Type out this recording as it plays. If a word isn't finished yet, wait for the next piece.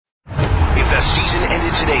the season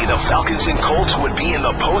ended today, the Falcons and Colts would be in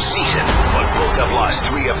the postseason, but both have lost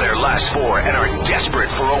 3 of their last 4 and are desperate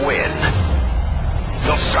for a win.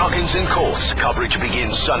 The Falcons and Colts coverage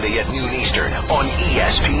begins Sunday at noon Eastern on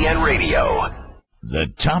ESPN Radio. The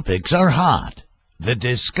topics are hot. The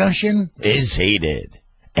discussion is heated.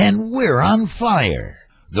 And we're on fire.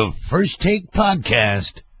 The First Take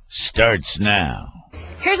Podcast starts now.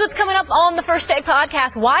 Here's what's coming up on the First Take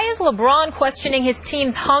Podcast. Why is LeBron questioning his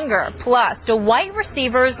team's hunger? Plus, do white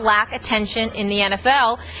receivers lack attention in the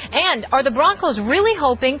NFL? And are the Broncos really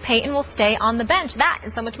hoping Peyton will stay on the bench? That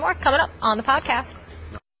and so much more coming up on the podcast.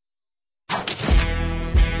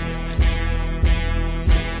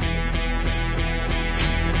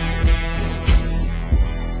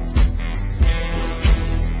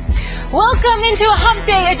 Welcome into a hump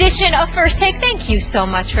day edition of First Take. Thank you so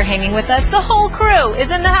much for hanging with us. The whole crew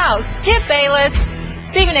is in the house. Skip Bayless,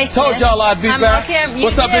 Stephen A. Told y'all I'd be back.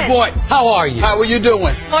 What's up, big boy? How are you? How are you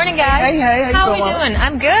doing? Morning, guys. Hey, how are we doing?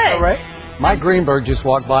 I'm good. All right. Mike Greenberg just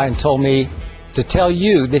walked by and told me to tell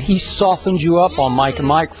you that he softened you up on Mike and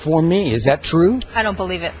Mike for me. Is that true? I don't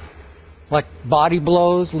believe it. Like body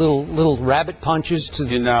blows, little rabbit punches to...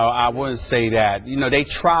 You know, I wouldn't say that. You know, they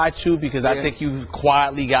try to because I think you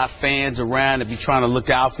quietly got fans around that be trying to look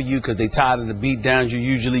out for you because they tired of the beat downs you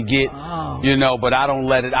usually get. Oh. You know, but I don't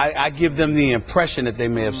let it. I give them the impression that they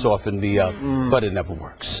may have softened me up, but it never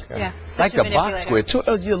works. Okay. Yeah, Like the box square.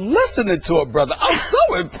 You're listening to it, brother. I'm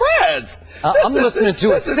so impressed. I'm listening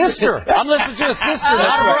to a sister. I'm listening to a sister,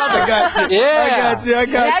 not a brother. I got you. Yeah. I got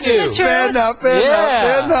you. That's the truth. Fair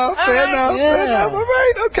enough. All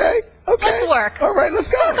right, okay. Let's work. All right, let's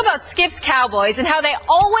go. Talk about Skip's Cowboys and how they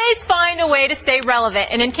always find a way to stay relevant.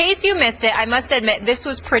 And in case you missed it, I must admit this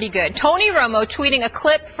was pretty good. Tony Romo tweeting a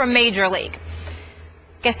clip from Major League.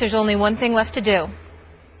 Guess there's only one thing left to do.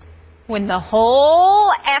 Win the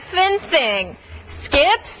whole effing thing.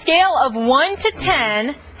 Skip, scale of 1 to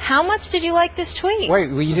 10. How much did you like this tweet?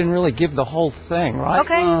 Wait, well, you didn't really give the whole thing, right?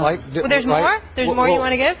 Okay. Well, there's more? There's more you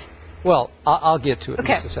want to give? Well, I'll get to it in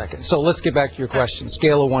Okay. just a second. So let's get back to your question.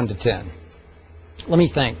 Scale of 1 to 10. Let me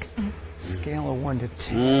think. Scale of 1 to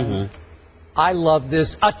 10. I love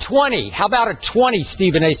this. A 20. How about a 20,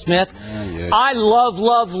 Stephen A. Smith? Yeah. I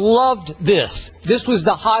loved this. This was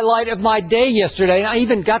the highlight of my day yesterday. And I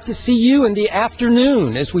even got to see you in the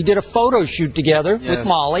afternoon as we did a photo shoot together with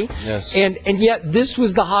Molly. Yes. And yet this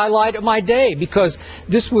was the highlight of my day because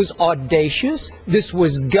this was audacious. This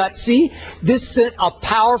was gutsy. This sent a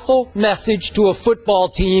powerful message to a football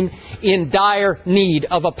team in dire need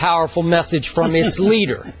of a powerful message from its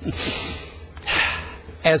leader.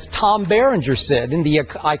 As Tom Berenger said in the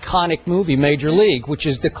iconic movie Major League, which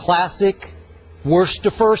is the classic worst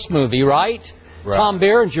to first movie, right? Tom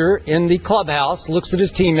Berenger in the clubhouse looks at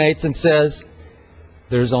his teammates and says,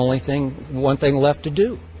 there's only one thing left to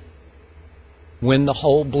do. Win the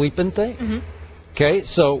whole bleeping thing. Okay,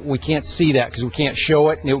 so we can't see that because we can't show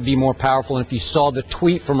it, and it would be more powerful. And if you saw the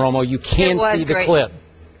tweet from Romo, you can see the clip.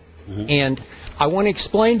 And I want to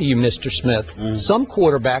explain to you, Mr. Smith, some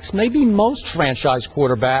quarterbacks, maybe most franchise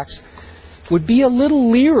quarterbacks, would be a little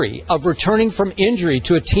leery of returning from injury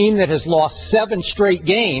to a team that has lost 7 straight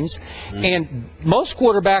games. And most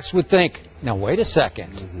quarterbacks would think, now, wait a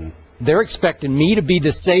second. They're expecting me to be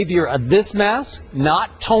the savior of this mess,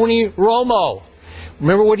 not Tony Romo.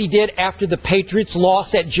 Remember what he did after the Patriots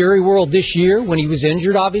lost at Jerry World this year when he was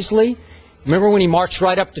injured, obviously? Remember when he marched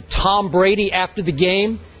right up to Tom Brady after the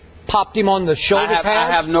game? Popped him on the shoulder pads.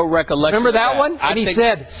 I have no recollection. Remember that one? And he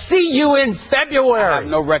said, see you in February. I have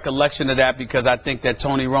no recollection of that because I think that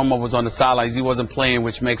Tony Romo was on the sidelines. He wasn't playing,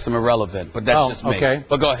 which makes him irrelevant. But that's just me. Okay.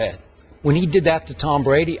 But go ahead. When he did that to Tom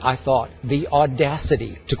Brady, I thought, the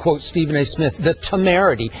audacity, to quote Stephen A. Smith, the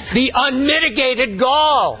temerity, the unmitigated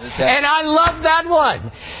gall. And I love that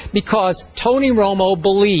one because Tony Romo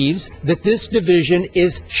believes that this division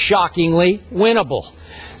is shockingly winnable.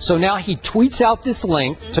 So now he tweets out this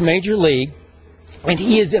link to Major League, and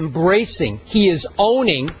he is embracing, he is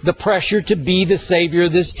owning the pressure to be the savior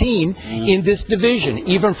of this team in this division.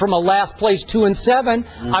 Even from a last place 2-7,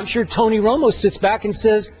 I'm sure Tony Romo sits back and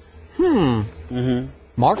says,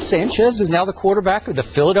 Mark Sanchez is now the quarterback of the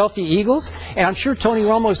Philadelphia Eagles. And I'm sure Tony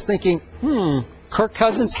Romo is thinking, Kirk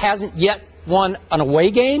Cousins hasn't yet won an away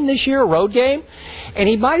game this year, a road game. And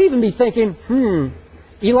he might even be thinking,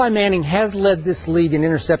 Eli Manning has led this league in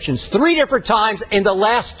interceptions 3 different times in the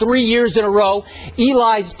last 3 years in a row.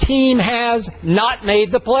 Eli's team has not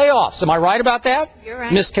made the playoffs. Am I right about that? You're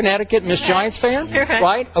right. Miss Connecticut, Miss Giants fan? You're right.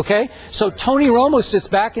 Right? Okay. So Tony Romo sits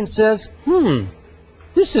back and says,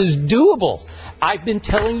 this is doable. I've been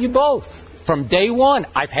telling you both. from day one,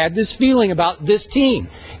 I've had this feeling about this team.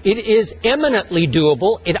 It is eminently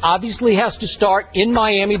doable. It obviously has to start in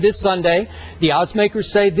Miami this Sunday. The odds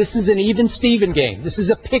makers say this is an even Steven game. This is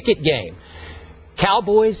a picket game.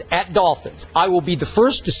 Cowboys at Dolphins. I will be the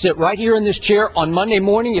first to sit right here in this chair on Monday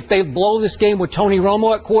morning if they blow this game with Tony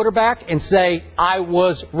Romo at quarterback and say, I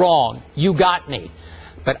was wrong. You got me.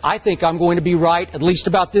 But I think I'm going to be right at least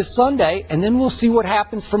about this Sunday, and then we'll see what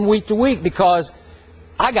happens from week to week because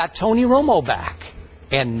I got Tony Romo back,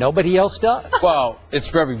 and nobody else does. Well,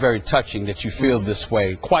 it's very, very touching that you feel this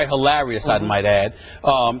way. Quite hilarious, I might add.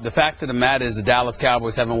 The fact of the matter is the Dallas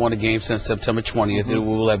Cowboys haven't won a game since September 20th. It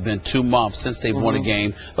will have been 2 months since they've won a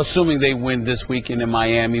game, assuming they win this weekend in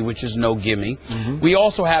Miami, which is no gimme. We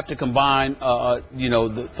also have to combine,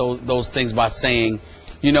 those things by saying,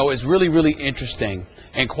 it's really, really interesting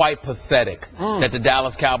and quite pathetic that the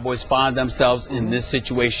Dallas Cowboys find themselves in this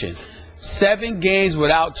situation. 7 games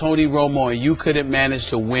without Tony Romo, and you couldn't manage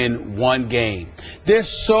to win 1 game. There's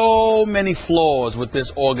so many flaws with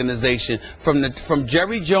this organization from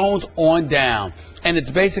Jerry Jones on down, and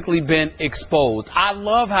it's basically been exposed. I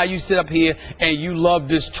love how you sit up here and you love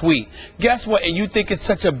this tweet. Guess what? And you think it's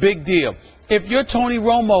such a big deal. If you're Tony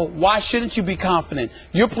Romo, why shouldn't you be confident?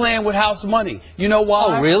 You're playing with house money. You know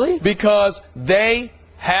why? Oh, really? Because they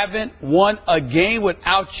haven't won a game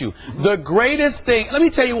without you. The greatest thing, let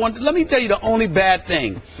me tell you the only bad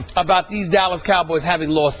thing about these Dallas Cowboys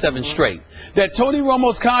having lost 7 straight. That Tony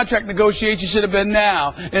Romo's contract negotiation should have been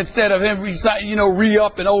now instead of him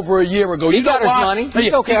re-upping over a year ago. He got his money.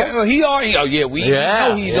 He's okay. We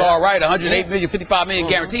know he's all right. $108 million, $55 million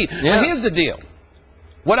guaranteed. Yeah. But here's the deal.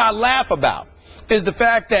 What I laugh about is the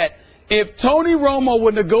fact that if Tony Romo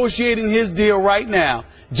were negotiating his deal right now,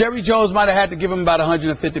 Jerry Jones might have had to give him about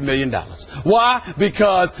 $150 million. Why?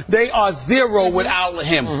 Because they are 0 without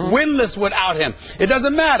him, winless without him. It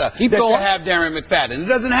doesn't matter that you have Darren McFadden. It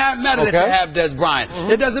doesn't matter that you have Des Bryant.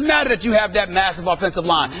 It doesn't matter that you have that massive offensive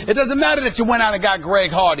line. It doesn't matter that you went out and got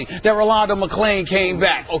Greg Hardy, that Rolando McClain came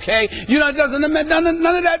back, okay? It doesn't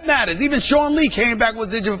none of that matters. Even Sean Lee came back,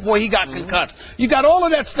 was injured before he got concussed. You got all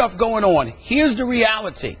of that stuff going on. Here's the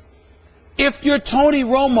reality. If you're Tony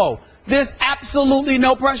Romo, there's absolutely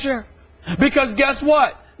no pressure. Because guess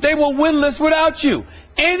what? They were winless without you.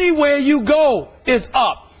 Anywhere you go is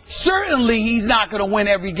up. Certainly he's not going to win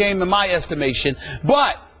every game in my estimation.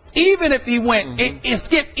 But even if he went,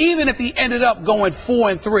 even if he ended up going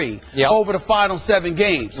 4-3 over the final 7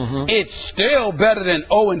 games, it's still better than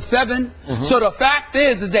 0-7. So the fact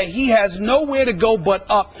is that he has nowhere to go but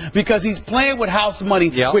up because he's playing with house money,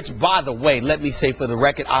 which, by the way, let me say for the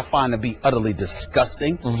record, I find to be utterly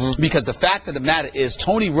disgusting because the fact of the matter is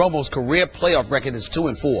Tony Romo's career playoff record is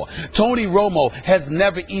 2-4. Tony Romo has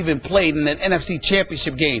never even played in an NFC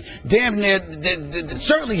championship game. Damn near,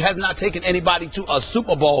 certainly has not taken anybody to a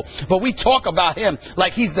Super Bowl. But we talk about him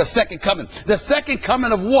like he's the second coming. The second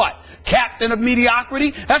coming of what? Captain of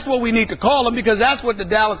mediocrity? That's what we need to call him because that's what the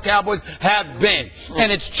Dallas Cowboys have been.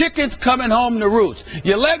 And it's chickens coming home to roost.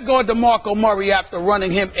 You let go of DeMarco Murray after running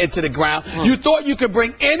him into the ground. You thought you could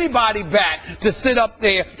bring anybody back to sit up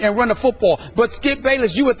there and run the football. But Skip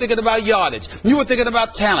Bayless, you were thinking about yardage. You were thinking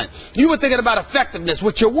about talent. You were thinking about effectiveness.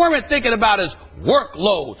 What you weren't thinking about is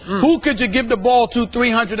workload. Who could you give the ball to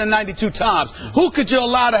 392 times? Who could you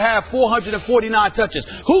allow to have 449 touches?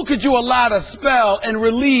 Who could you allow to spell and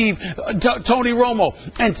relieve Tony Romo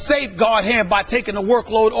and safeguard him by taking the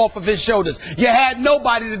workload off of his shoulders? You had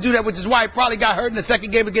nobody to do that, which is why he probably got hurt in the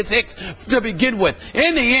second game against Hicks to begin with.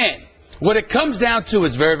 In the end, what it comes down to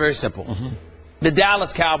is very, very simple. The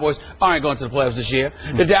Dallas Cowboys aren't going to the playoffs this year.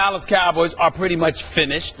 The Dallas Cowboys are pretty much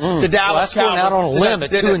finished. The Dallas Cowboys going out on a limb at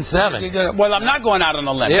 2-7. Well, I'm not going out on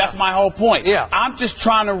a limb. That's my whole point. I'm just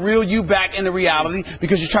trying to reel you back into reality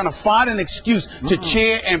because you're trying to find an excuse to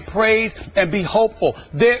cheer and praise and be hopeful.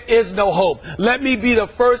 There is no hope. Let me be the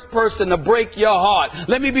first person to break your heart.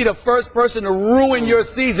 Let me be the first person to ruin your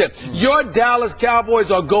season. Your Dallas Cowboys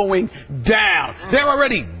are going down. They're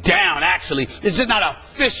already down, actually. It's just not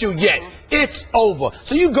official yet. It's over.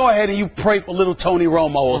 So you go ahead and you pray for little Tony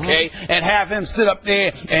Romo, okay? And have him sit up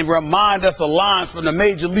there and remind us of lines from the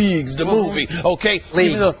Major Leagues, the movie, okay?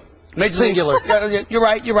 League. Major Singular. League. You're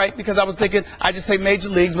right, because I was thinking, I just say Major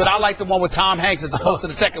Leagues, but I like the one with Tom Hanks as opposed to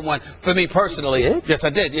the second one for me personally. Yes, I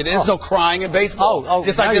did. There's no crying in baseball.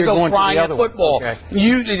 Just like there's no crying in football.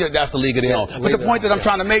 Okay. That's the league of their own. But the point that I'm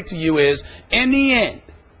trying to make to you is, in the end,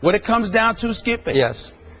 what it comes down to, Skip,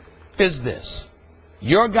 is this.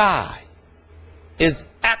 Your guy is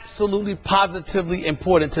absolutely, positively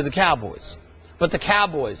important to the Cowboys. But the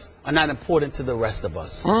Cowboys are not important to the rest of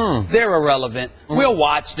us. They're irrelevant. We'll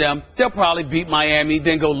watch them. They'll probably beat Miami,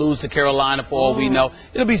 then go lose to Carolina for all we know.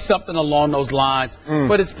 It'll be something along those lines,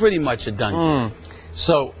 but it's pretty much a done deal.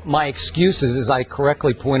 So my excuses, as I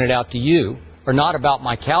correctly pointed out to you, are not about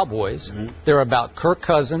my Cowboys. They're about Kirk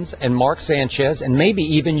Cousins and Mark Sanchez and maybe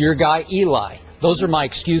even your guy Eli. Those are my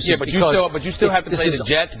excuses. Yeah, but you still have to play the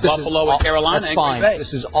Jets, Buffalo, and Carolina. That's fine.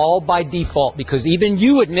 This is all by default because even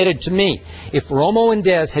you admitted to me, if Romo and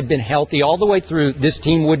Dez had been healthy all the way through, this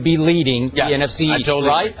team would be leading the NFC East,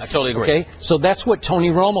 right? I totally agree. Okay, so that's what Tony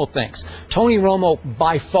Romo thinks. Tony Romo,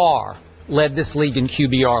 by far, led this league in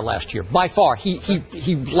QBR last year. By far, he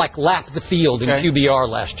like lapped the field in QBR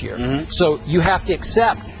last year. So you have to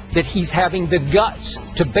accept that he's having the guts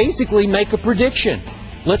to basically make a prediction.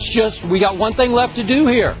 We got one thing left to do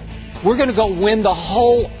here. We're going to go win the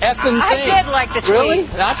whole effing thing. I did like the tweet. Really?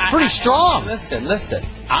 That's pretty strong. Listen.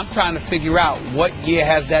 I'm trying to figure out what year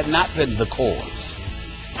has that not been the cause.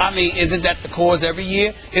 I mean, isn't that the cause every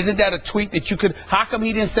year? Isn't that a tweet that you could... How come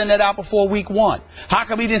he didn't send that out before week 1? How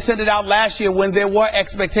come he didn't send it out last year when there were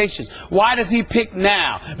expectations? Why does he pick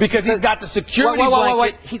now? Because he's got the security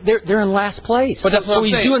blanket. Wait. They're in last place. But that's what so I'm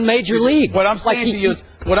he's saying. doing major league. What I'm saying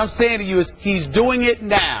to you is he's doing it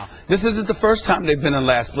now. This isn't the first time they've been in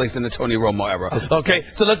last place in the Tony Romo era. Okay?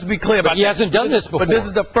 So let's be clear about that. He hasn't done this before. But this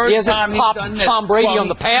is the first time he's done this. Tom Brady on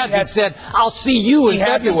the pads and said, I'll see you in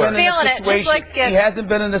February. He hasn't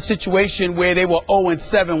been in a situation where they were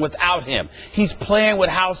 0-7 without him. He's playing with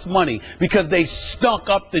house money because they stunk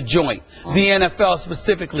up the joint. The NFL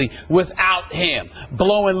specifically without him.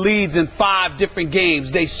 Blowing leads in 5 different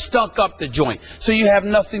games. They stunk up the joint. So you have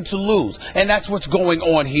nothing to lose. And that's what's going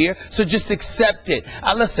on here. So just accept it.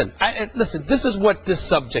 Listen, this is what this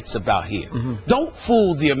subject's about here. Don't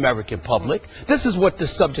fool the American public. This is what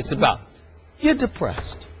this subject's about. You're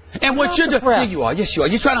depressed. And what you're doing, yeah, you are. Yes, you are.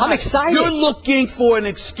 You're trying to. I'm excited. You're looking for an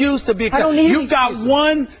excuse to be excited. I don't need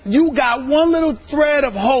You got one little thread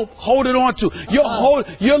of hope holding on to.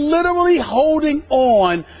 You're literally holding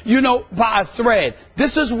on, by a thread.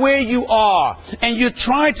 This is where you are, and you're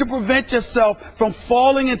trying to prevent yourself from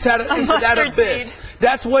falling into that abyss.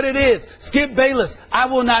 That's what it is. Skip Bayless, I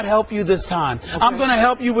will not help you this time. Okay. I'm going to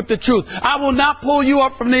help you with the truth. I will not pull you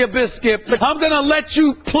up from the abyss, Skip. I'm going to let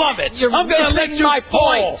you plummet. I'm going to let you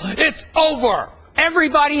fall. It's over.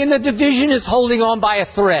 Everybody in the division is holding on by a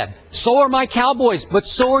thread. So are my Cowboys, but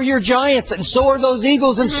so are your Giants, and so are those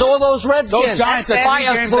Eagles, and so are those Redskins. Those Giants are by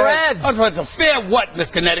a thread. It's a fair what, Miss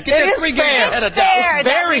Connecticut? It is fair. It's fair. It's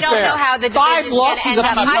very fair. We don't know how the division's going to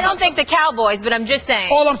end up. I don't think the Cowboys, but I'm just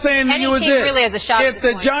saying. All I'm saying to you is this. Really has a shot if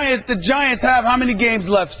the Giants have how many games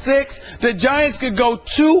left? 6. The Giants could go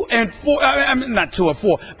 2-4. I mean, not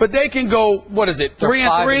 2-4, but they can go,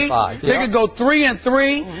 3-3? They could go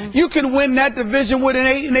 3-3. You can win that division with an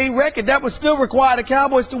 8-8 record. That would still require the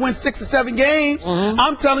Cowboys to win 6 or 7 games.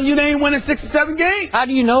 I'm telling you, they ain't winning 6 or 7 games. How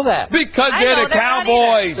do you know that? Because they're the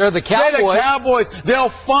Cowboys. They're the Cowboys. They're the Cowboys. They'll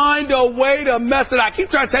find a way to mess it up. I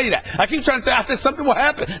keep trying to tell you that. I said something will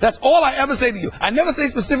happen. That's all I ever say to you. I never say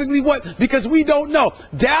specifically what, because we don't know.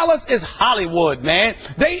 Dallas is Hollywood, man.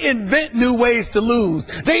 They invent new ways to lose.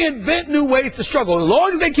 They invent new ways to struggle. As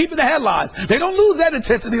long as they keep in the headlines, they don't lose that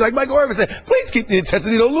intensity. Like Michael Irvin said, please keep the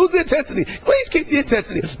intensity. Don't lose the intensity. Please keep the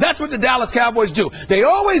intensity. That's what the Dallas Cowboys do. They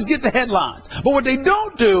always get the headlines. But what they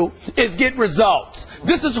don't do is get results.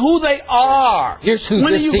 This is who they are. Here's who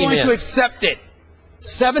this team is. When are you going to accept it?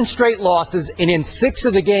 7 straight losses, and in 6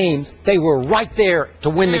 of the games, they were right there to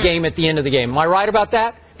win the game at the end of the game. Am I right about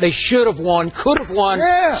that? They should have won, could have won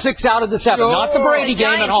 6 out of the 7. Sure. Not the Brady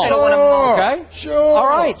game at home. Okay? Sure. All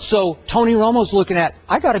right. So Tony Romo's looking at,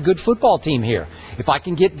 I got a good football team here. If I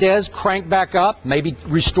can get Dez cranked back up, maybe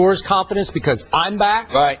restore his confidence because I'm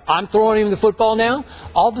back. Right. I'm throwing him the football now.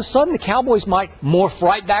 All of a sudden, the Cowboys might morph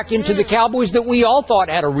right back into the Cowboys that we all thought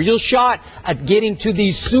had a real shot at getting to the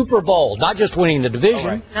Super Bowl, not just winning the division.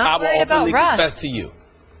 Right. I will openly confess to you,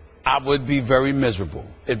 I would be very miserable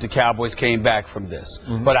if the Cowboys came back from this.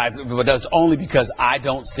 But that's only because I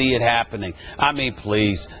don't see it happening. I mean,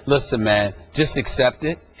 please, listen, man, just accept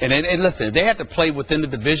it. And listen, if they had to play within the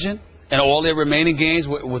division and all their remaining games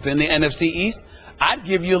within the NFC East, I'd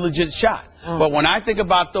give you a legit shot. But when I think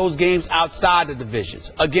about those games outside the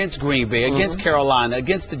divisions, against Green Bay, against Carolina,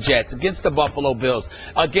 against the Jets, against the Buffalo Bills,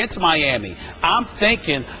 against Miami, I'm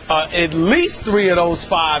thinking at least 3 of those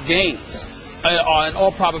 5 games are in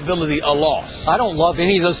all probability a loss. I don't love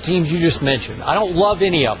any of those teams you just mentioned. I don't love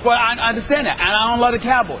any of them. Well, I understand that, and I don't love the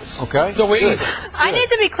Cowboys. Okay. So we're even. I need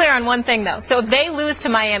to be clear on one thing, though. So if they lose to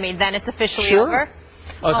Miami, then it's officially over?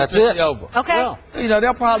 Oh, that's it. Over. Okay. Well,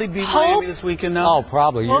 they'll probably beat Miami this weekend. Now. Oh,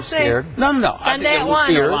 probably. You're scared. No. Sunday at 1.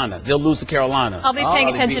 Carolina. They'll lose to Carolina. I'll be paying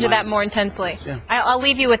attention to that more intensely. Yeah. I'll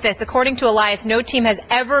leave you with this. According to Elias, no team has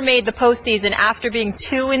ever made the postseason after being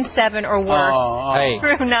 2-7 or worse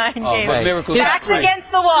through 9 games. Backs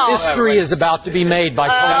against the wall. History is about to be made by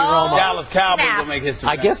Tony Romo. Dallas Cowboys will make history.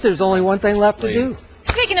 I guess there's only one thing left to do.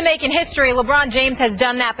 Speaking of making history, LeBron James has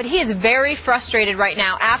done that, but he is very frustrated right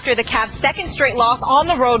now after the Cavs' second straight loss on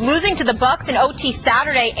the road, losing to the Bucks in OT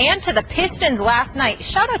Saturday and to the Pistons last night.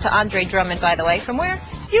 Shout out to Andre Drummond, by the way. From where?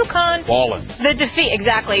 UConn. Ballin'. The defeat,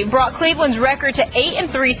 exactly, brought Cleveland's record to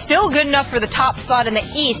 8-3, still good enough for the top spot in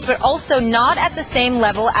the East, but also not at the same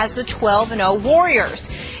level as the 12-0 Warriors.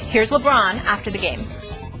 Here's LeBron after the game.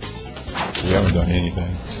 We haven't done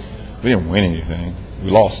anything. We didn't win anything. We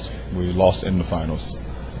lost. We lost in the finals.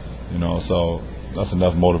 So that's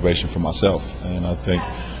enough motivation for myself. And I think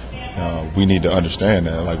we need to understand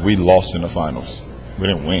that. Like, we lost in the finals. We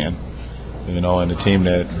didn't win. And the team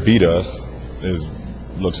that beat us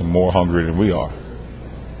looks more hungry than we are.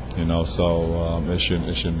 So it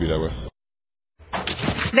shouldn't be that way.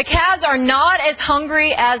 The Cavs are not as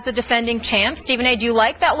hungry as the defending champs. Stephen A., do you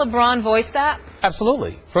like that LeBron voiced that?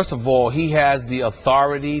 Absolutely. First of all, he has the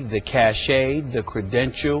authority, the cachet, the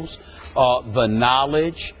credentials, the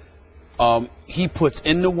knowledge. He puts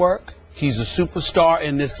in the work. He's a superstar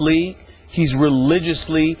in this league. He's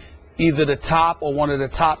religiously either the top or one of the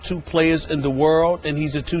top 2 players in the world, and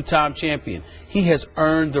he's a 2-time champion. He has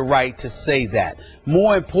earned the right to say that.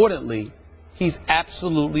 More importantly, he's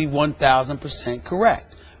absolutely 1,000% correct.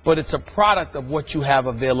 But it's a product of what you have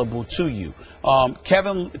available to you.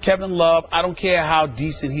 Kevin Love, I don't care how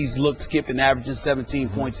decent he's looked, skipping, averaging 17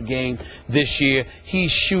 points a game this year.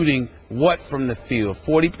 He's shooting what from the field?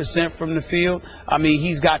 40% from the field? I mean,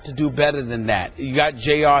 he's got to do better than that. You got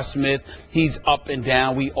J.R. Smith. He's up and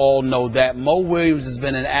down. We all know that. Mo Williams has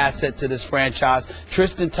been an asset to this franchise.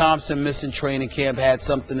 Tristan Thompson missing training camp had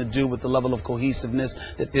something to do with the level of cohesiveness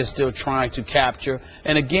that they're still trying to capture.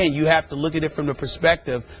 And again, you have to look at it from the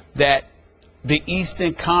perspective that the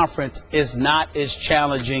Eastern Conference is not as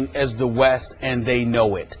challenging as the West, and they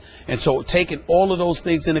know it. And so taking all of those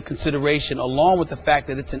things into consideration, along with the fact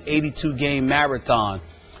that it's an 82-game marathon,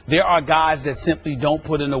 there are guys that simply don't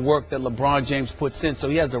put in the work that LeBron James puts in, so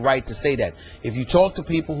he has the right to say that. If you talk to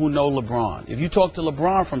people who know LeBron, if you talk to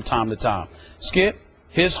LeBron from time to time, Skip,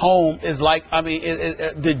 his home is like,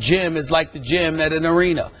 the gym is like the gym at an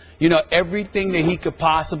arena. Everything that he could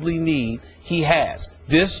possibly need, he has.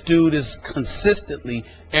 This dude is consistently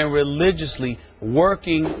and religiously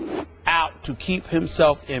working out to keep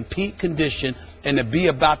himself in peak condition and to be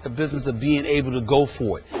about the business of being able to go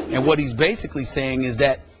for it. And what he's basically saying is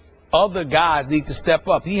that other guys need to step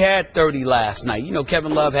up. He had 30 last night.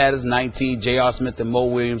 Kevin Love had his 19. J.R. Smith and Mo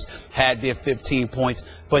Williams had their 15 points.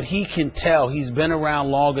 But he can tell. He's been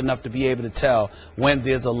around long enough to be able to tell when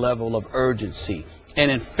there's a level of urgency.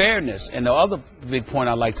 And in fairness, and the other big point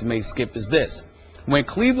I'd like to make, Skip, is this. When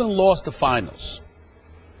Cleveland lost the finals,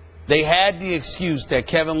 they had the excuse that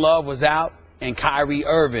Kevin Love was out and Kyrie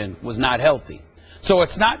Irving was not healthy. So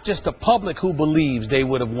it's not just the public who believes they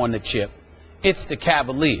would have won the chip. It's the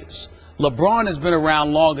Cavaliers. LeBron has been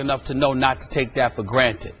around long enough to know not to take that for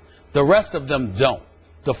granted. The rest of them don't.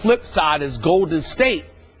 The flip side is Golden State,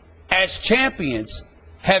 as champions,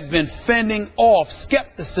 have been fending off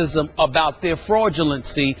skepticism about their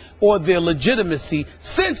fraudulency or their legitimacy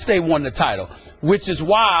since they won the title, which is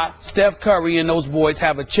why Steph Curry and those boys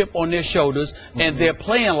have a chip on their shoulders and they're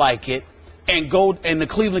playing like it. And the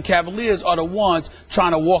Cleveland Cavaliers are the ones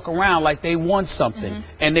trying to walk around like they won something,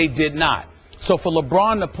 and they did not. So for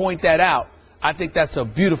LeBron to point that out, I think that's a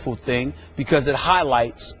beautiful thing because it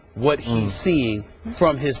highlights what he's seeing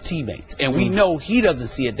from his teammates. And we know he doesn't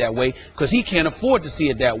see it that way because he can't afford to see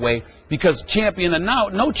it that way because champion or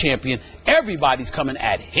no champion, everybody's coming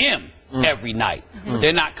at him every night. But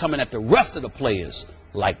they're not coming at the rest of the players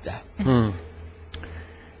like that.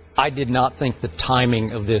 I did not think the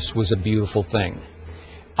timing of this was a beautiful thing.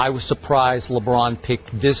 I was surprised LeBron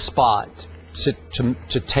picked this spot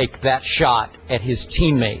to take that shot at his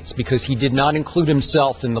teammates because he did not include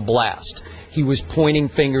himself in the blast. He was pointing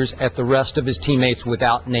fingers at the rest of his teammates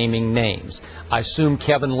without naming names. I assume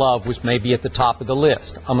Kevin Love was maybe at the top of the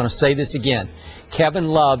list. I'm going to say this again. Kevin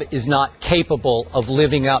Love is not capable of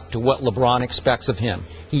living up to what LeBron expects of him.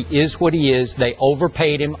 He is what he is. They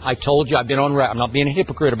overpaid him. I told you, I've been on record. I'm not being a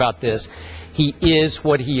hypocrite about this. He is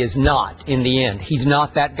what he is not in the end. He's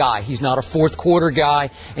not that guy. He's not a fourth quarter guy.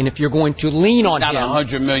 And if you're going to lean on him, not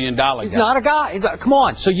 $100 million guy. He's not a guy. Come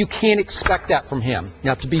on. So you can't expect that from him.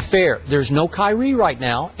 Now, to be fair, there's no Kyrie right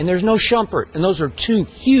now, and there's no Shumpert, and those are two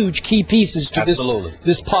huge key pieces to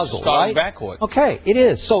this puzzle, right? Backcourt. Okay, it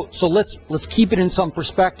is. So let's keep it in some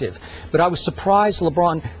perspective. But I was surprised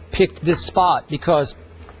LeBron picked this spot because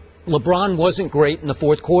LeBron wasn't great in the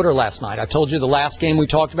fourth quarter last night. I told you the last game we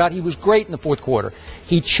talked about, he was great in the fourth quarter.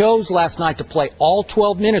 He chose last night to play all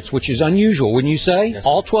 12 minutes, which is unusual, wouldn't you say? Yes.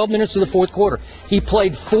 All 12 minutes of the fourth quarter. He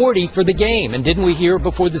played 40 for the game. And didn't we hear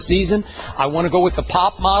before the season, I want to go with the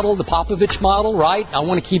Pop model, the Popovich model, right? I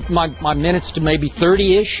want to keep my minutes to maybe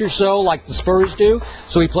 30-ish or so like the Spurs do.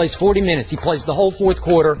 So he plays 40 minutes. He plays the whole fourth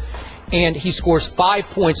quarter. And he scores 5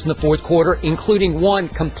 points in the fourth quarter, including one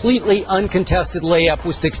completely uncontested layup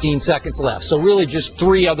with 16 seconds left. So really just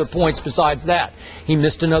 3 other points besides that. He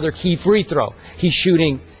missed another key free throw. He's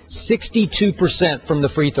shooting 62% from the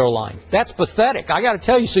free throw line. That's pathetic. I got to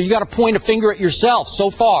tell you, so you got to point a finger at yourself so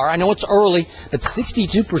far. I know it's early, but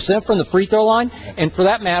 62% from the free throw line. And for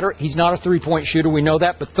that matter, he's not a three-point shooter. We know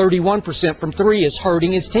that, but 31% from three is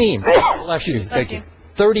hurting his team. Bless you. Thank you.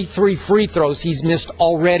 33 free throws he's missed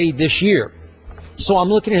already this year. So I'm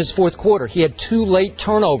looking at his fourth quarter. He had 2 late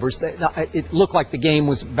turnovers. It looked like the game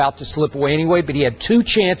was about to slip away anyway, but he had 2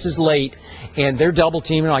 chances late, and they're double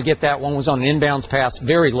teaming. I get that. One was on an inbounds pass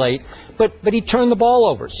very late, but he turned the ball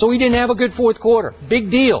over. So he didn't have a good fourth quarter.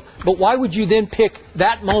 Big deal. But why would you then pick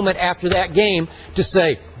that moment after that game to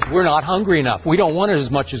say, we're not hungry enough, we don't want it as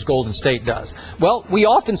much as Golden State does? Well, we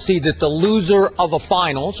often see that the loser of a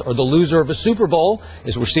finals or the loser of a Super Bowl,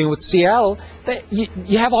 as we're seeing with Seattle, that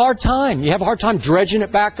you have a hard time. You have a hard time dredging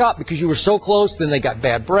it back up because you were so close, then they got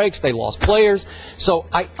bad breaks, they lost players. So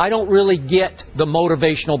I don't really get the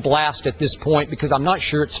motivational blast at this point because I'm not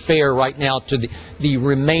sure it's fair right now to the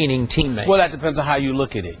remaining teammates. Well, that depends on how you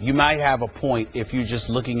look at it. You might have a point if you're just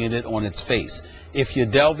looking at it on its face. If you're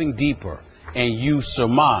delving deeper and you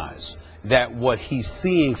surmise that what he's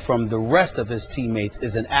seeing from the rest of his teammates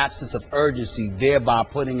is an absence of urgency, thereby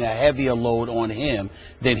putting a heavier load on him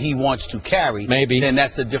than he wants to carry, then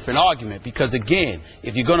that's a different argument. Because, again,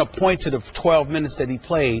 if you're going to point to the 12 minutes that he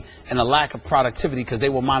played and a lack of productivity, because they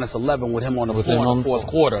were minus 11 with him on the floor in the fourth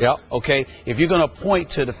quarter, okay, if you're going to point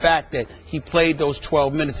to the fact that he played those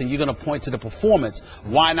 12 minutes and you're going to point to the performance,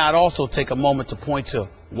 why not also take a moment to point to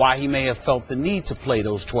why he may have felt the need to play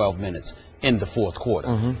those 12 minutes in the fourth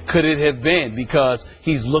quarter? Could it have been because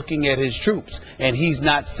he's looking at his troops and he's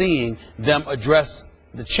not seeing them address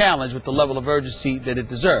the challenge with the level of urgency that it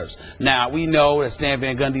deserves? Now, we know that Stan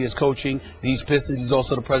Van Gundy is coaching these Pistons. He's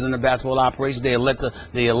also the president of basketball operations. They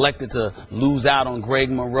elected to lose out on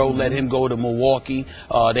Greg Monroe, let him go to Milwaukee.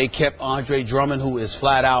 They kept Andre Drummond, who is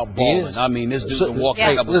flat out balling. I mean, this dude's a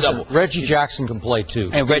walking double-double. Reggie Jackson can play, too.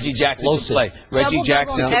 And Reggie Jackson can play. Reggie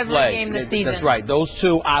Jackson can play. Game this season. That's right. Those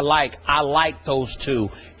two I like. I like those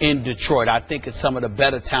two in Detroit. I think it's some of the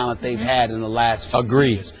better talent they've had in the last few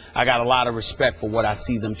years. I got a lot of respect for what I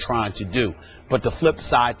see them trying to do. But the flip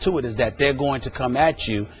side to it is that they're going to come at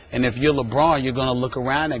you, and if you're LeBron, you're going to look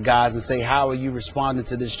around at guys and say, how are you responding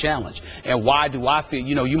to this challenge? And why do I feel,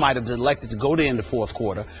 you might have elected to go there in the fourth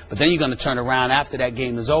quarter, but then you're going to turn around after that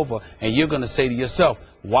game is over, and you're going to say to yourself,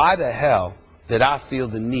 why the hell did I feel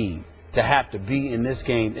the need to have to be in this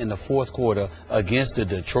game in the fourth quarter against the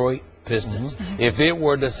Detroit Pistons? If it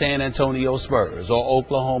were the San Antonio Spurs or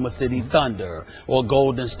Oklahoma City Thunder or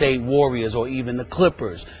Golden State Warriors or even the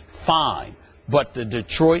Clippers, fine. But the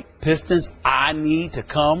Detroit Pistons, I need to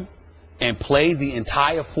come and play the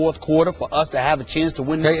entire fourth quarter for us to have a chance to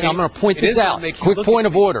win this game. I'm going to point this out. Quick point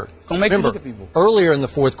of order. It's going to make you look at people. Earlier in the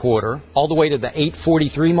fourth quarter, all the way to the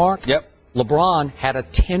 8:43 mark, LeBron had a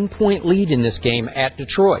 10-point lead in this game at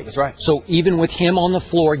Detroit. That's right. So even with him on the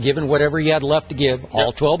floor, given whatever he had left to give,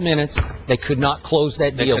 all 12 minutes, they could not close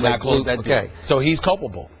that deal. They could not close that deal. So he's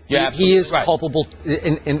culpable. He is culpable.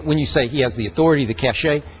 And when you say he has the authority, the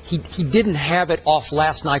cachet, he didn't have it off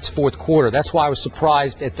last night's fourth quarter. That's why I was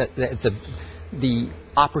surprised at the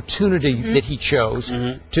opportunity that he chose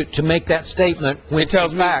to make that statement when it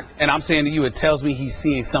tells me, and I'm saying to you, it tells me he's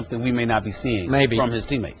seeing something we may not be seeing from his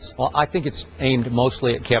teammates. Well, I think it's aimed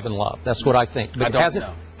mostly at Kevin Love. That's what I think. But I don't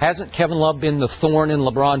know. Hasn't Kevin Love been the thorn in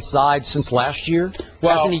LeBron's side since last year?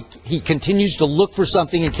 Well, hasn't he continues to look for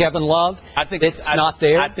something in Kevin Love that's not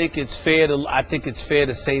there? I think it's fair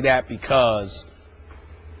to say that because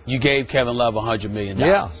you gave Kevin Love $100 million.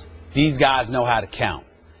 Yeah. These guys know how to count.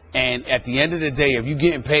 And at the end of the day, if you're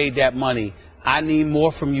getting paid that money, I need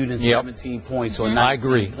more from you than 17 points or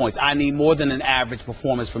 19 points. I need more than an average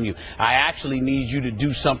performance from you. I actually need you to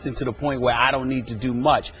do something to the point where I don't need to do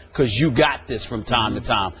much because you got this from time to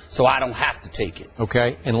time, so I don't have to take it.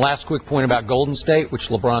 Okay, and last quick point about Golden State, which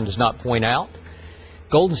LeBron does not point out.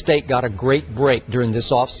 Golden State got a great break during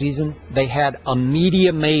this offseason. They had a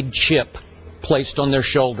media-made chip placed on their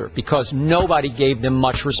shoulder because nobody gave them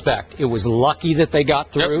much respect. It was lucky that they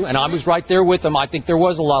got through, and I was right there with them. I think there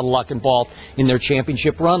was a lot of luck involved in their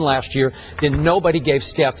championship run last year. Then nobody gave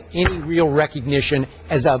Steph any real recognition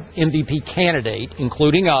as a MVP candidate,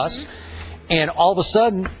 including us. And all of a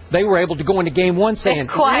sudden, they were able to go into game one saying,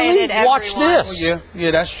 really? Watch this.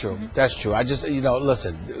 Yeah, that's true. That's true. I just,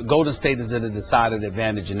 listen, Golden State is at a decided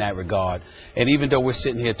advantage in that regard. And even though we're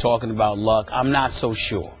sitting here talking about luck, I'm not so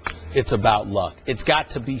sure it's about luck. It's got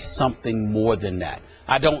to be something more than that.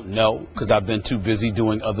 I don't know because I've been too busy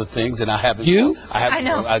doing other things, and I haven't. I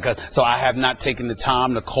know. So I have not taken the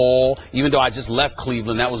time to call, even though I just left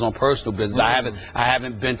Cleveland. That was on personal business. I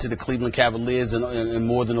haven't been to the Cleveland Cavaliers in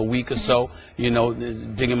more than a week or so.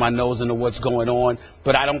 Digging my nose into what's going on.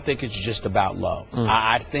 But I don't think it's just about love.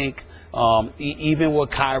 I think. Even with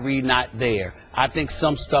Kyrie not there, I think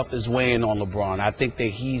some stuff is weighing on LeBron. I think that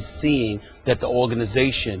he's seeing that the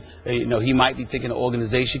organization, he might be thinking the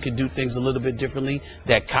organization could do things a little bit differently.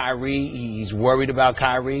 That Kyrie, he's worried about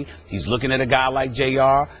Kyrie. He's looking at a guy like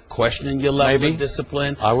JR, questioning your level of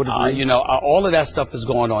discipline. I would agree. All of that stuff is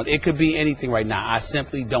going on. It could be anything right now. I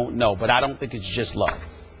simply don't know, but I don't think it's just love.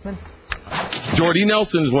 Jordy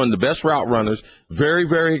Nelson is one of the best route runners, very,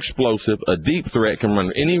 very explosive, a deep threat, can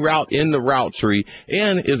run any route in the route tree,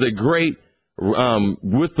 and is a great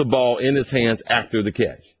with the ball in his hands after the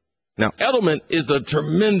catch. Now, Edelman is a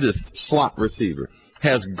tremendous slot receiver,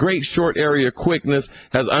 has great short area quickness,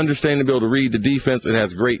 has understanding to be able to read the defense, and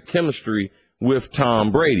has great chemistry with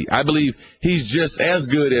Tom Brady. I believe he's just as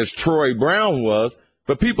good as Troy Brown was,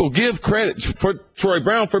 but people give credit for Troy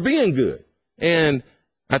Brown for being good. And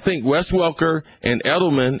I think Wes Welker and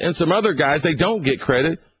Edelman and some other guys, they don't get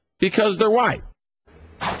credit because they're white.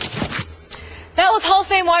 That was Hall of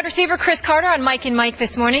Fame wide receiver Chris Carter on Mike and Mike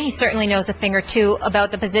this morning. He certainly knows a thing or two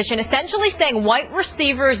about the position, essentially saying white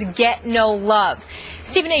receivers get no love.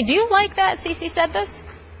 Stephen A., do you like that CeCe said this?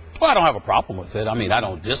 Well, I don't have a problem with it. I mean, I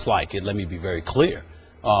don't dislike it. Let me be very clear.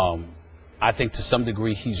 I think to some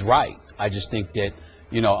degree he's right. I just think that,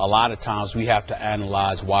 a lot of times we have to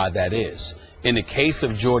analyze why that is. In the case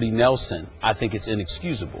of Jordy Nelson, I think it's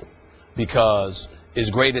inexcusable because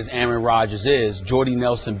as great as Aaron Rodgers is, Jordy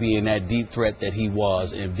Nelson being that deep threat that he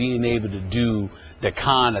was and being able to do the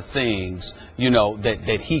kind of things,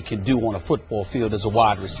 that he can do on a football field as a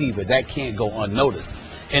wide receiver, that can't go unnoticed.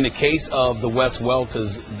 In the case of the Wes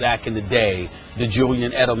Welkers back in the day, the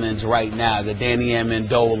Julian Edelmans right now, the Danny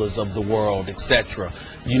Amendolas of the world, etc.,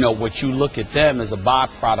 what you look at them as a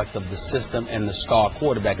byproduct of the system and the star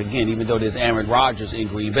quarterback. Again, even though there's Aaron Rodgers in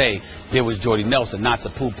Green Bay, there was Jordy Nelson, not to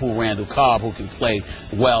poo-poo Randall Cobb, who can play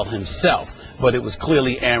well himself. But it was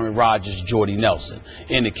clearly Aaron Rodgers, Jordy Nelson.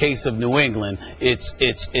 In the case of New England,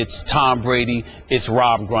 it's Tom Brady, it's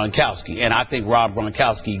Rob Gronkowski. And I think Rob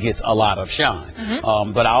Gronkowski gets a lot of shine.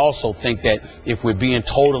 But I also think that if we're being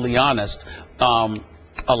totally honest, a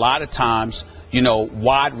lot of times,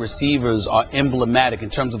 wide receivers are emblematic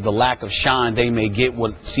in terms of the lack of shine they may get.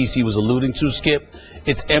 What CeCe was alluding to, Skip,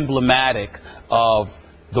 it's emblematic of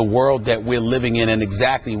the world that we're living in and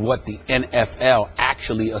exactly what the NFL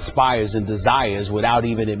actually aspires and desires without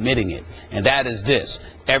even admitting it. And that is this.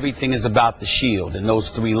 Everything is about the shield and those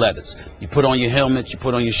three letters. You put on your helmet, you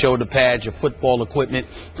put on your shoulder pads, your football equipment,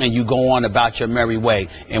 and you go on about your merry way.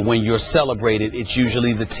 And when you're celebrated, it's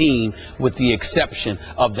usually the team, with the exception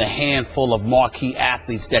of the handful of marquee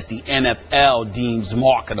athletes that the NFL deems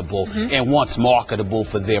marketable and wants marketable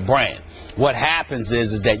for their brand. What happens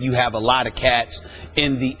is that you have a lot of cats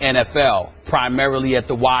in the NFL, primarily at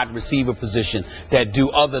the wide receiver position, that do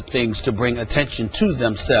other things to bring attention to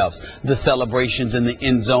themselves. The celebrations in the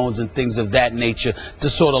end zones and things of that nature, to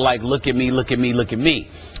sort of like, look at me, look at me, look at me.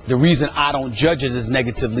 The reason I don't judge it as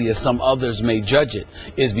negatively as some others may judge it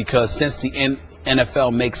is because since the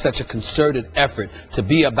NFL makes such a concerted effort to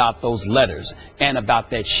be about those letters and about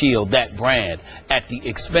that shield, that brand, at the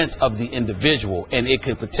expense of the individual, and it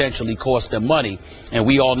could potentially cost them money. And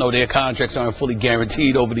we all know their contracts aren't fully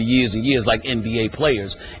guaranteed over the years and years like NBA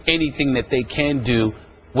players. Anything that they can do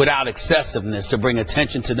without excessiveness to bring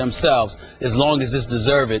attention to themselves, as long as it's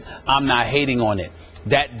deserved, I'm not hating on it.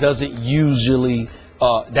 That doesn't usually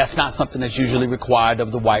that's not something that's usually required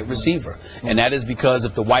of the white receiver. And that is because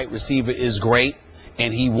if the white receiver is great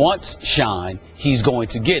and he wants shine, he's going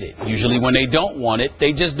to get it. Usually when they don't want it,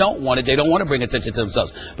 they just don't want it. They don't want to bring attention to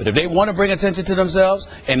themselves. But if they want to bring attention to themselves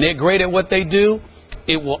and they're great at what they do,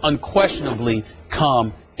 it will unquestionably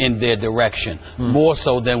come in their direction, more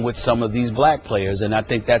so than with some of these black players. And I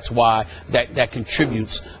think that's why that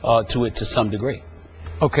contributes to it to some degree.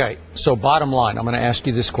 Okay, so bottom line, I'm going to ask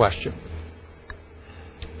you this question.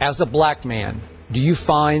 As a black man, do you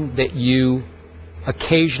find that you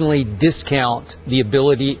occasionally discount the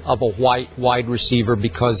ability of a white wide receiver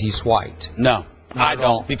because he's white? No, I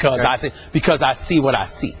don't, because I see what I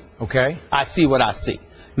see. Okay. I see what I see.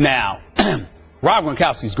 Now, Rob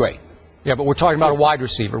Gronkowski's great. Yeah, but we're talking about a wide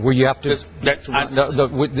receiver where you have to.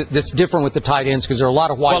 That's different with the tight ends because there are a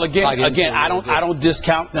lot of white. Well, tight ends I don't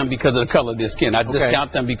discount them because of the color of their skin. I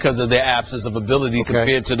discount them because of their absence of ability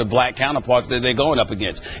compared to the black counterparts that they're going up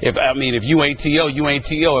against. If you ain't T.O., you ain't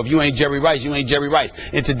T.O. If you ain't Jerry Rice, you ain't Jerry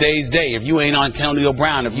Rice. In today's day, if you ain't Antonio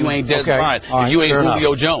Brown, if you ain't Des Bryant, if you ain't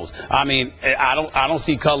Julio Jones, I don't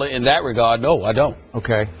see color in that regard. No, I don't.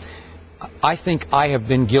 Okay. I think I have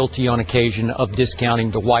been guilty on occasion of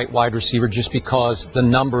discounting the white wide receiver just because the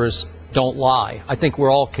numbers don't lie. I think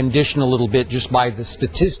we're all conditioned a little bit just by the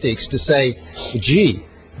statistics to say, gee,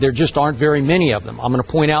 there just aren't very many of them. I'm going to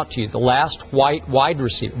point out to you the last white wide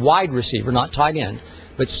receiver, not tight end,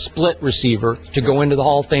 but split receiver to go into the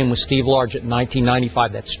Hall of Fame was Steve Largent in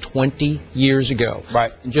 1995. That's 20 years ago.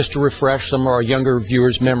 Right. And just to refresh some of our younger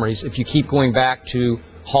viewers' memories, if you keep going back to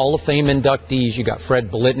Hall of Fame inductees, you got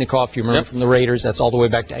Fred Biletnikoff, you remember from the Raiders, that's all the way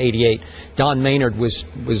back to 88. Don Maynard was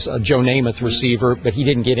a Joe Namath receiver, but he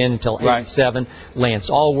didn't get in until 87.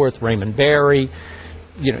 Lance Allworth, Raymond Berry,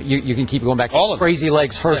 you can keep going back. All of Crazy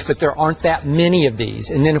Legs Hurst, but there aren't that many of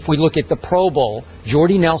these. And then if we look at the Pro Bowl,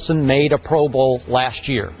 Jordy Nelson made a Pro Bowl last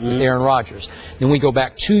year with Aaron Rodgers. Then we go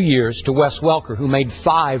back 2 years to Wes Welker, who made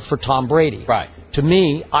 5 for Tom Brady. Right. To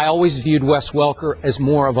me, I always viewed Wes Welker as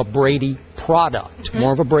more of a Brady product,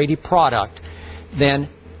 than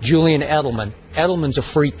Julian Edelman. Edelman's a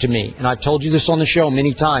freak to me, and I've told you this on the show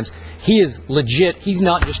many times. He is legit. He's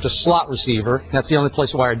not just a slot receiver. That's the only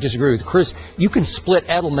place where I disagree with Chris. You can split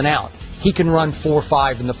Edelman out. He can run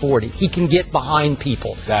 4.5 in the 40. He can get behind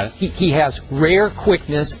people. Got it. He has rare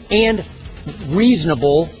quickness and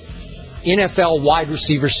reasonable NFL wide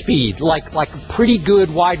receiver speed, like a pretty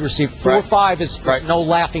good wide receiver. 4.5 is no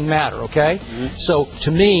laughing matter, okay? So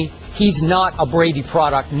to me, he's not a Brady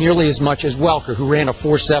product nearly as much as Welker, who ran a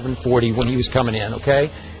 4.7 40 when he was coming in,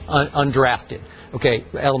 okay? Undrafted. Okay,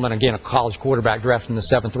 Edelman, again, a college quarterback drafted in the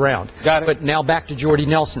 7th round. Got it. But now back to Jordy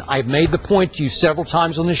Nelson. I've made the point to you several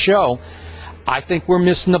times on the show. I think we're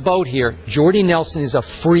missing the boat here. Jordy Nelson is a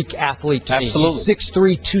freak athlete to me. He's 6'3",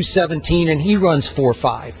 217, and he runs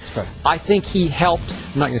 4.5. Right. I think he helped,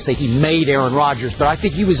 I'm not going to say he made Aaron Rodgers, but I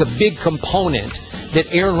think he was a big component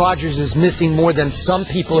that Aaron Rodgers is missing more than some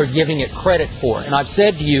people are giving it credit for. And I've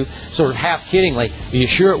said to you, sort of half-kiddingly, are you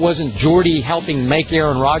sure it wasn't Jordy helping make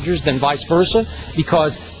Aaron Rodgers than vice versa?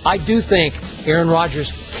 Because I do think Aaron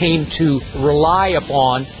Rodgers came to rely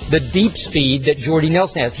upon the deep speed that Jordy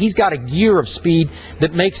Nelson has. He's got a gear of speed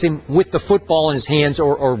that makes him, with the football in his hands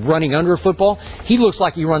or running under a football, he looks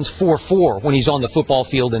like he runs 4.4 when he's on the football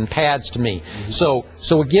field in pads to me. So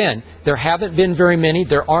again, there haven't been very many.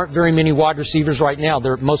 There aren't very many wide receivers right now.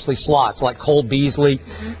 They're mostly slots, like Cole Beasley.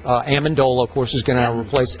 Amendola, of course, is going to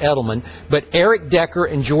replace Edelman. But Eric Decker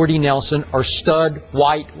and Jordy Nelson are stud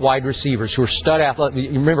white wide receivers who are stud athletes.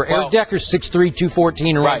 You remember, Eric Decker's 6'3",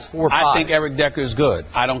 214 and runs 4.5. I think Eric Decker is good.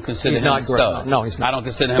 I don't consider him a stud. No, he's not. I don't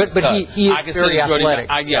consider him a stud. But he is very athletic.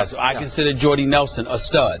 I consider Jordy Nelson a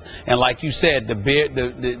stud. And like you said,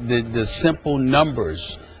 the simple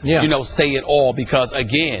numbers, say it all. Because,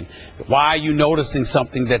 again, why are you noticing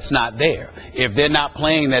something that's not there? If they're not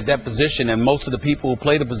playing at that position, and most of the people who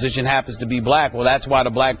play the position happens to be black, well, that's why the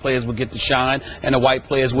black players would get to shine and the white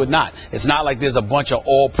players would not. It's not like there's a bunch of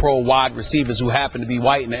all-pro wide receivers who happen to be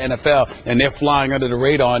white in the NFL and they're flying under the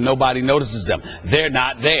radar and nobody notices them. They're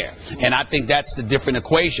not there. And I think that's the different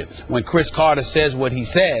equation. When Chris Carter says what he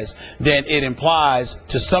says, then it implies,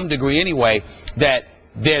 to some degree anyway, that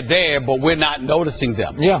they're there, but we're not noticing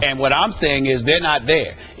them. And what I'm saying is they're not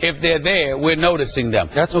there. If they're there, we're noticing them.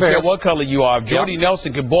 That's fair. Don't care what color you are. If Jordy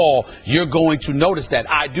Nelson can ball, you're going to notice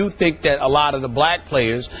that. I do think that a lot of the black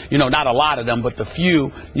players, not a lot of them, but the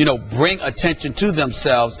few, bring attention to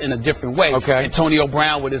themselves in a different way. Okay. Antonio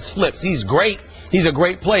Brown with his flips, he's great. He's a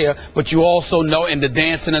great player, but you also know, and the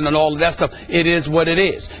dancing and all of that stuff, it is what it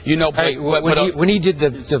is. You know, when he did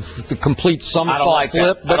the complete somersault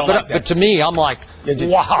flip, but to me, I'm like,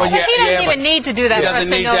 wow. Well, he doesn't even need to do that. He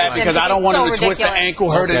doesn't need that because I don't want him to twist the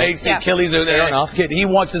ankle, hurt an Achilles. He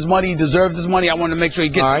wants his money. He deserves his money. I want to make sure he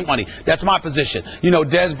gets his money. That's my position. You know,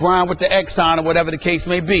 Des Bryant with the X sign or whatever the case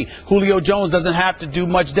may be. Julio Jones doesn't have to do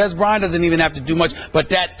much. Des Bryant doesn't even have to do much, but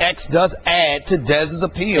that X does add to Dez's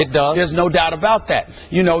appeal. It does. There's no doubt about that.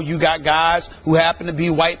 You know, you got guys who happen to be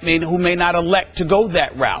white men who may not elect to go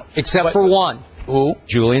that route. Except for one. Who?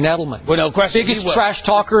 Julian Edelman. Well, no question. Biggest trash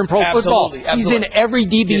talker in pro football. He's in every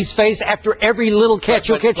DB's face after every little catch.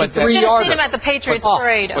 He'll catch you 3 yards. Should have seen him at the Patriots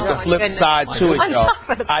parade. But the flip side to it,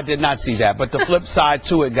 though, I did not see that. But the flip side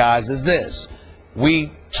to it, guys, is this.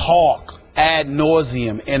 We talk ad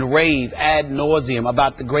nauseum and rave ad nauseum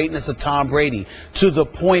about the greatness of Tom Brady to the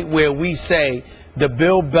point where we say the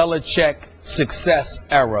Bill Belichick success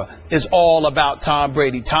era is all about Tom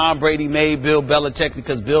Brady. Tom Brady made Bill Belichick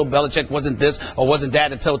because Bill Belichick wasn't this or wasn't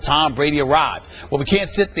that until Tom Brady arrived. Well, we can't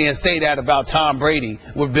sit there and say that about Tom Brady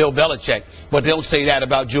with Bill Belichick, but they'll say that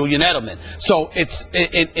about Julian Edelman. So it's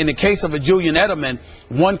in the case of a Julian Edelman,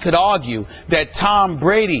 one could argue that Tom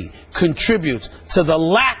Brady contributes to the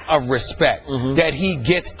lack of respect that he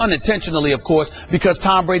gets unintentionally, of course, because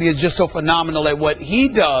Tom Brady is just so phenomenal at what he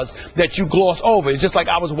does that you gloss over. It's just like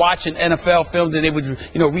I was watching NFL films and they were,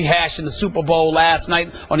 rehashing the Super Bowl last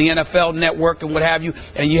night on the NFL Network and what have you,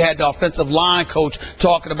 and you had the offensive line coach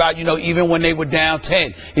talking about, even when they were down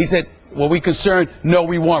 10, he said, "Were we concerned? No,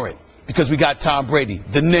 we weren't. Because we got Tom Brady,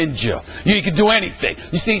 the ninja. You can do anything."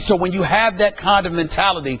 You see, so when you have that kind of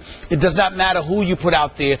mentality, it does not matter who you put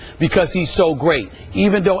out there because he's so great.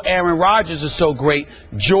 Even though Aaron Rodgers is so great,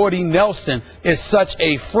 Jordy Nelson is such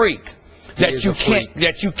a freak that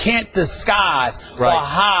you can't disguise or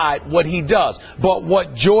hide what he does. But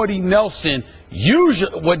what Jordy Nelson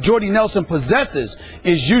possesses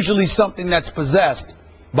is usually something that's possessed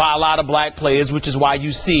by a lot of black players, which is why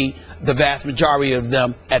you see the vast majority of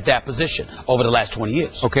them at that position over the last 20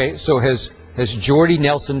 years. Okay, so has Jordy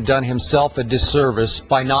Nelson done himself a disservice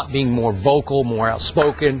by not being more vocal, more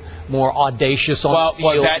outspoken, more audacious on the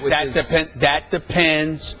field? Well, that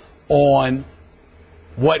depends on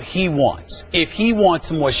what he wants. If he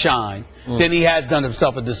wants more shine, then he has done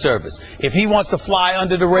himself a disservice. If he wants to fly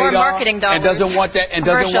under the radar and doesn't want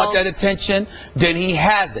that attention, then he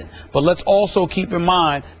hasn't. But let's also keep in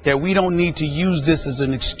mind that we don't need to use this as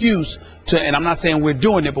an excuse to, and I'm not saying we're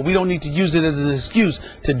doing it, but we don't need to use it as an excuse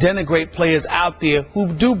to denigrate players out there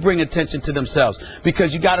who do bring attention to themselves.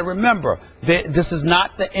 Because you got to remember that this is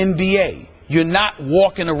not the NBA. You're not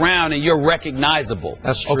walking around and you're recognizable.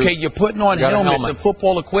 That's true. Okay, you're putting on helmets and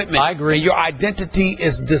football equipment. I agree. And your identity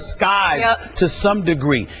is disguised to some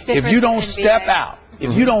degree. If you don't step out,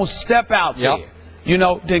 there,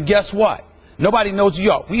 then guess what? Nobody knows who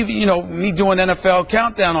you are. Me doing NFL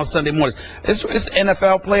Countdown on Sunday mornings. It's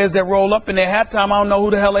NFL players that roll up in their halftime. I don't know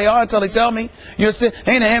who the hell they are until they tell me. You understand?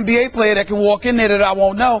 Ain't an NBA player that can walk in there that I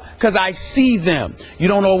won't know because I see them. You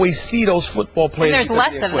don't always see those football players. And there's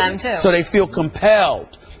less of them, too. So they feel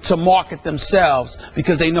compelled to market themselves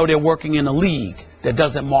because they know they're working in a league that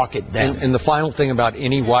doesn't market them. And the final thing about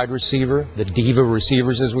any wide receiver, the diva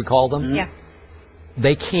receivers as we call them,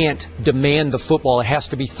 they can't demand the football. It has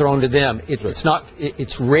to be thrown to them.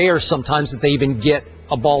 It's rare sometimes that they even get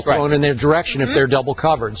a ball thrown in their direction if they're double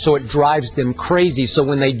covered. So it drives them crazy. So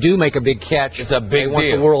when they do make a big catch, it's a big deal. They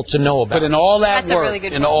want the world to know about it. But in all that work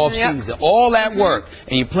in the off season, all that work,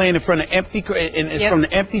 and you're playing in front of from the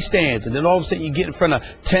empty stands, and then all of a sudden you get in front of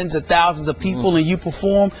tens of thousands of people and you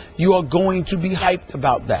perform, you are going to be hyped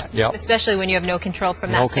about that. Especially when you have no control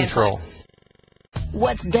from that standpoint. No control.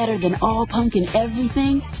 What's better than all punk and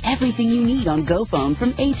everything? Everything you need on GoPhone from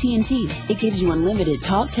AT&T. It gives you unlimited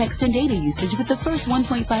talk, text, and data usage with the first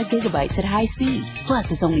 1.5 gigabytes at high speed.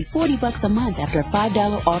 Plus, it's only $40 a month after a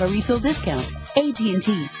 $5 auto refill discount.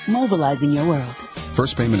 AT&T, mobilizing your world.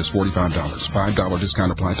 First payment is $45. $5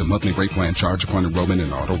 discount applied to monthly rate plan charge upon enrollment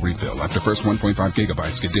in auto refill. After first 1.5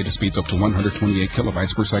 gigabytes, get data speeds up to 128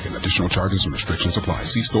 kilobytes per second. Additional charges and restrictions apply.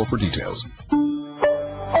 See store for details.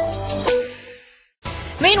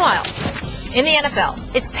 Meanwhile, in the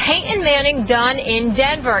NFL, is Peyton Manning done in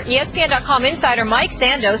Denver? ESPN.com insider Mike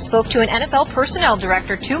Sandos spoke to an NFL personnel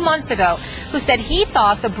director 2 months ago who said he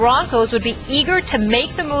thought the Broncos would be eager to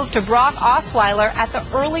make the move to Brock Osweiler at the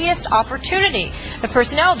earliest opportunity. The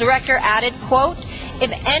personnel director added, quote,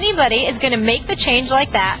 "If anybody is going to make the change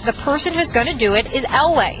like that, the person who's going to do it is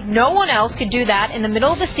Elway. No one else could do that in the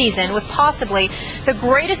middle of the season with possibly the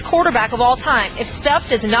greatest quarterback of all time. If stuff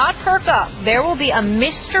does not perk up, there will be a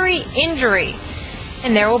mystery injury."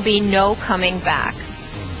 and there will be no coming back.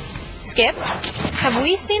 Skip, have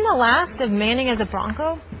we seen the last of Manning as a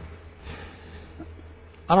Bronco?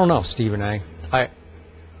 I don't know, Stephen A.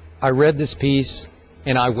 I read this piece,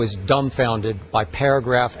 and I was dumbfounded by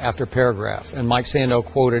paragraph after paragraph. And Mike Sando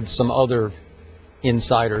quoted some other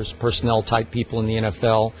insiders, personnel-type people in the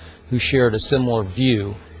NFL, who shared a similar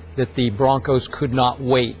view that the Broncos could not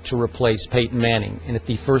wait to replace Peyton Manning. And at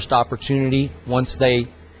the first opportunity, once they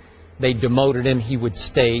demoted him, he would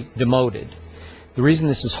stay demoted. The reason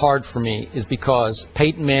this is hard for me is because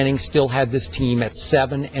Peyton Manning still had this team at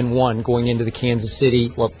 7-1 going into the Kansas City,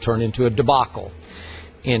 what turned into a debacle.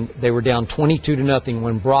 And they were down 22-0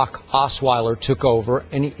 when Brock Osweiler took over.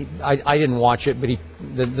 And I didn't watch it, but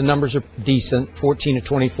the numbers are decent,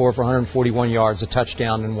 14-24 for 141 yards, a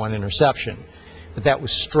touchdown, and 1 interception. But that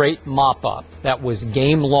was straight mop-up. That was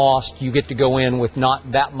game lost. You get to go in with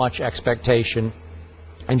not that much expectation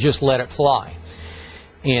and just let it fly.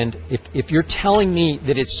 And if you're telling me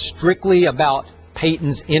that it's strictly about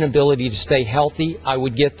Peyton's inability to stay healthy, I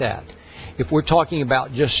would get that. If we're talking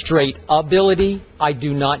about just straight ability, I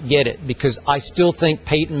do not get it, because I still think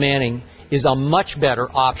Peyton Manning is a much better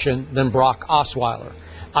option than Brock Osweiler.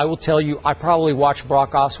 I will tell you, I probably watched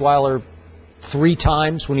Brock Osweiler 3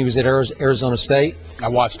 times when he was at Arizona State. I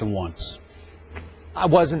watched him once. I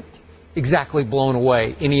wasn't exactly blown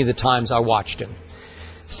away any of the times I watched him.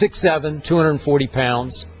 6'7", 240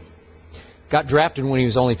 pounds. Got drafted when he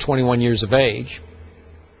was only 21 years of age.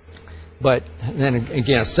 But then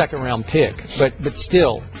again, a second-round pick. But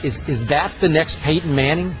still, is that the next Peyton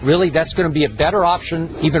Manning? Really, that's going to be a better option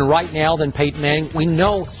even right now than Peyton Manning? We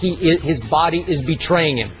know his body is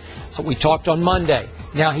betraying him. We talked on Monday.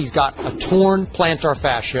 Now he's got a torn plantar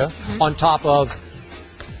fascia on top of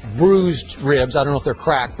bruised ribs. I don't know if they're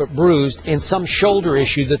cracked, but bruised, and some shoulder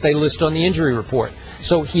issue that they list on the injury report.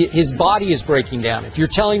 So his body is breaking down. If you're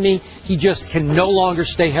telling me he just can no longer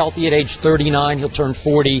stay healthy at age 39, he'll turn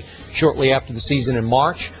 40 shortly after the season in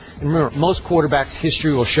March. And remember, most quarterbacks,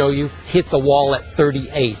 history will show you, hit the wall at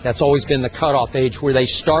 38. That's always been the cutoff age where they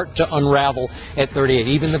start to unravel at 38.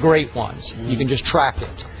 Even the great ones, you can just track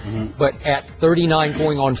it. But at 39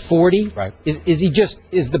 going on 40, right,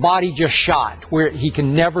 is the body just shot where he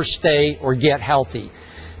can never stay or get healthy?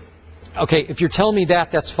 Okay, if you're telling me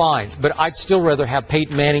that, that's fine. But I'd still rather have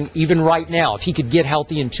Peyton Manning, even right now, if he could get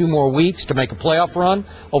healthy in 2 more weeks to make a playoff run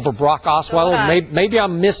over Brock Osweiler. Maybe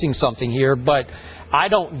I'm missing something here, but I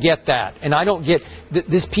don't get that. And I don't get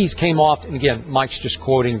this piece came off, and again, Mike's just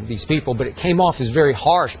quoting these people, but it came off as very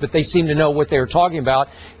harsh, but they seem to know what they were talking about,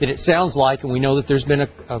 that it sounds like, and we know that there's been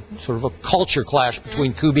a sort of a culture clash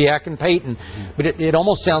between Kubiak and Peyton, but it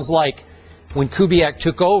almost sounds like when Kubiak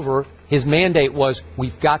took over, his mandate was,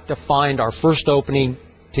 we've got to find our first opening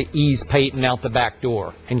to ease Peyton out the back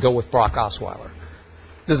door and go with Brock Osweiler.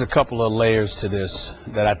 There's a couple of layers to this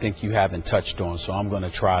that I think you haven't touched on, so I'm going to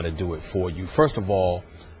try to do it for you. First of all,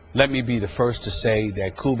 let me be the first to say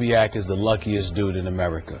that Kubiak is the luckiest dude in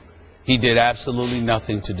America. He did absolutely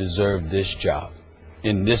nothing to deserve this job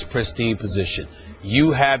in this pristine position.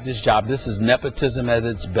 You have this job. This is nepotism at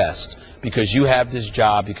its best, because you have this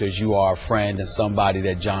job because you are a friend and somebody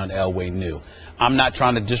that John Elway knew. I'm not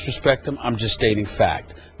trying to disrespect him. I'm just stating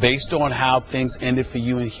fact. Based on how things ended for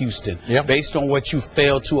you in Houston, based on what you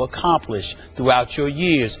failed to accomplish throughout your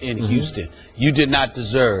years in Houston, you did not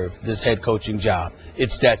deserve this head coaching job.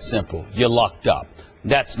 It's that simple. You lucked up.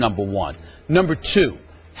 That's number one. Number two,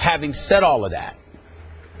 having said all of that,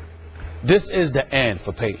 this is the end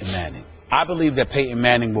for Peyton Manning. I believe that Peyton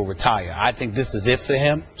Manning will retire. I think this is it for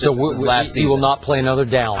him. So he will not play another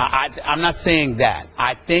down. I'm not saying that.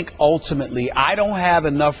 I think ultimately I don't have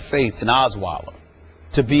enough faith in Osweiler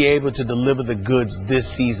to be able to deliver the goods this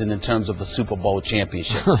season in terms of a Super Bowl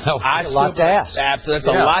championship. That's a lot to ask. That's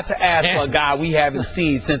a lot to ask for a guy we haven't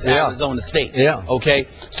seen since Arizona State. Okay?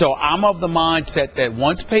 So I'm of the mindset that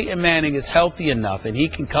once Peyton Manning is healthy enough and he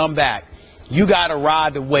can come back, you got to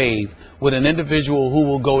ride the wave with an individual who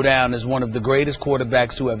will go down as one of the greatest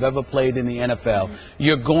quarterbacks who have ever played in the NFL.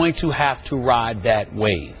 You're going to have to ride that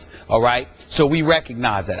wave, all right? So we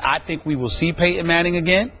recognize that. I think we will see Peyton Manning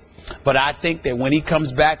again, but I think that when he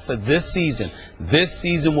comes back for this season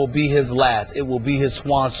will be his last. It will be his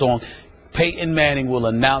swan song. Peyton Manning will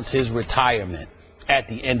announce his retirement at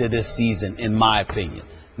the end of this season, in my opinion.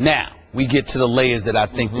 Now, we get to the layers that I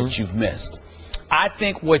think that you've missed. I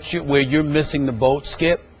think where you're missing the boat,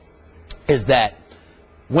 Skip, is that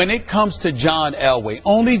when it comes to John Elway,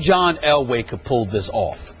 only John Elway could pull this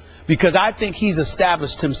off. Because I think he's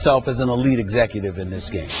established himself as an elite executive in this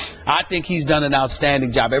game. I think he's done an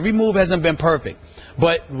outstanding job. Every move hasn't been perfect.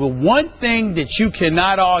 But the one thing that you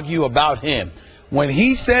cannot argue about him, when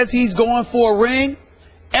he says he's going for a ring,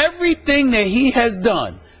 everything that he has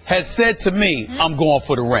done has said to me, I'm going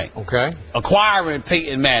for the ring. Okay. Acquiring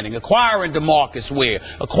Peyton Manning, acquiring DeMarcus Ware,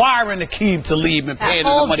 acquiring Akeem Talib and paying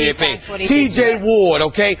him the money they paid. T.J. Ward,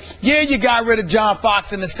 okay? Yeah, you got rid of John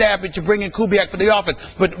Fox and the staff, but you're bringing Kubiak for the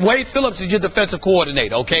offense. But Wade Phillips is your defensive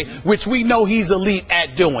coordinator, okay? Which we know he's elite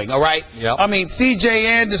at doing, all right? Yep. I mean, C.J.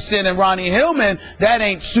 Anderson and Ronnie Hillman, that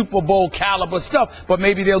ain't Super Bowl caliber stuff, but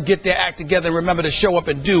maybe they'll get their act together and remember to show up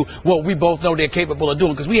and do what we both know they're capable of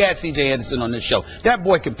doing, because we had C.J. Anderson on this show. That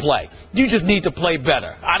boy can play. You just need to play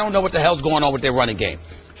better. I don't know what the hell's going on with their running game.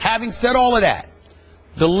 Having said all of that,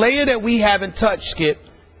 the layer that we haven't touched, Skip,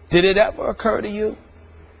 did it ever occur to you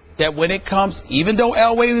that when it comes, even though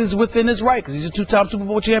Elway is within his right, because he's a two-time Super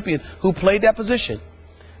Bowl champion who played that position,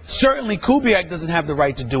 certainly Kubiak doesn't have the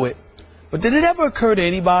right to do it, but did it ever occur to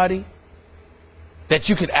anybody that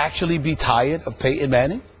you could actually be tired of Peyton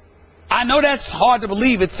Manning? I know that's hard to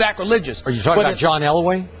believe. It's sacrilegious. Are you talking about John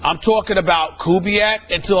Elway? I'm talking about Kubiak,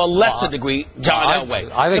 and to a lesser degree, John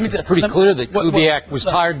Elway. I think it's pretty clear that Kubiak was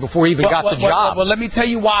tired before he even got the job. But let me tell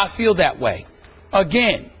you why I feel that way.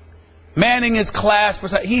 Again, Manning is class.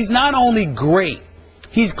 He's not only great,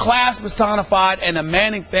 he's class personified, and the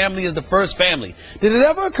Manning family is the first family. Did it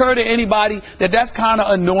ever occur to anybody that that's kind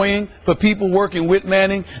of annoying for people working with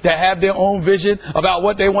Manning that have their own vision about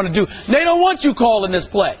what they want to do? They don't want you calling this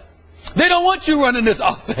play. They don't want you running this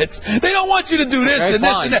offense. They don't want you to do this and this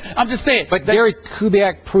and that. I'm just saying. But Gary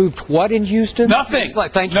Kubiak proved what in Houston? Nothing.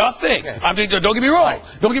 Thank you. Nothing. Okay. I mean, don't get me wrong. Right.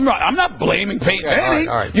 Don't get me wrong. I'm not blaming Peyton Manning.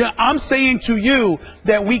 All right. You know, I'm saying to you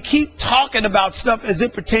that we keep talking about stuff as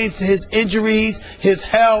it pertains to his injuries, his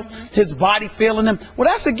health, his body failing him. Well,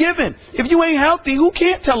 that's a given. If you ain't healthy, who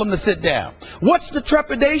can't tell him to sit down? What's the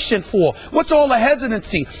trepidation for? What's all the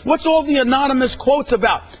hesitancy? What's all the anonymous quotes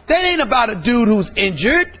about? That ain't about a dude who's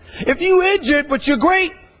injured. If you injured, but you're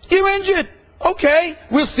great, you're injured. Okay,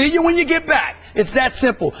 we'll see you when you get back. It's that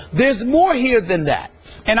simple. There's more here than that.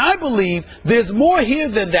 And I believe there's more here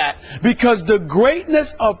than that because the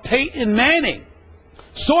greatness of Peyton Manning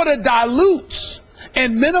sort of dilutes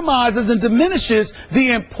and minimizes and diminishes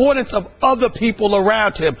the importance of other people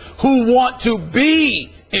around him who want to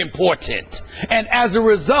be important. And as a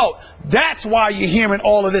result, that's why you're hearing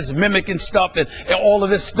all of this mimicking stuff and all of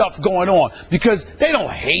this stuff going on, because they don't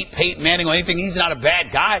hate Peyton Manning or anything. He's not a bad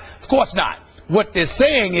guy. Of course not. What they're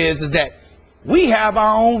saying is that we have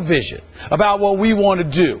our own vision about what we want to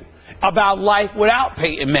do about life without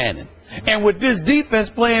Peyton Manning. And with this defense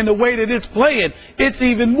playing the way that it's playing, it's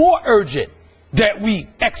even more urgent that we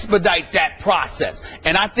expedite that process.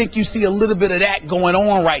 And I think you see a little bit of that going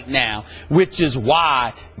on right now, which is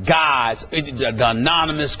why guys, the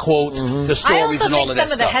anonymous quotes, the stories and all of that stuff. I also think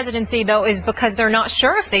some of the hesitancy, though, is because they're not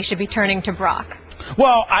sure if they should be turning to Brock.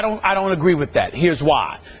 Well, I don't agree with that. Here's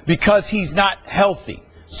why. Because he's not healthy.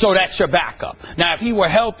 So that's your backup. Now, if he were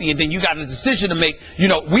healthy and then you got a decision to make,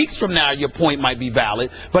 weeks from now, your point might be valid.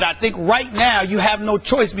 But I think right now you have no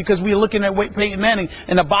choice because we're looking at Peyton Manning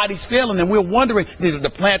and the body's failing and we're wondering the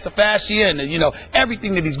plantar fascia and,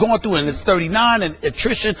 everything that he's going through and it's 39 and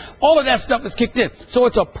attrition, all of that stuff is kicked in. So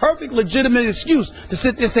it's a perfect legitimate excuse to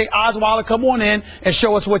sit there and say, Osweiler, come on in and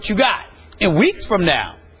show us what you got. In weeks from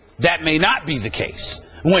now, that may not be the case.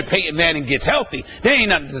 When Peyton Manning gets healthy, there ain't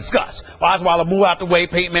nothing to discuss. Osweiler move out the way,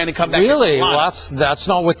 Peyton Manning come back. Really? Well, that's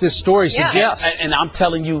not what this story suggests. And I'm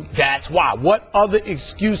telling you, that's why. What other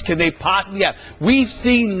excuse can they possibly have? We've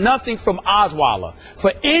seen nothing from Osweiler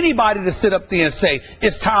for anybody to sit up there and say,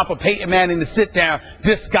 it's time for Peyton Manning to sit down.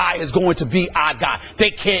 This guy is going to be our guy.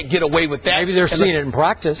 They can't get away with that. Maybe they're seeing it in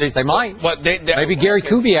practice. They might. But maybe Gary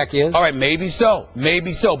Kubiak is. All right, maybe so.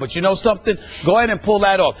 Maybe so. But you know something? Go ahead and pull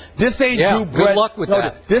that off. This ain't Drew Bledsoe. Good luck with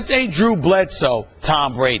that. This ain't Drew Bledsoe,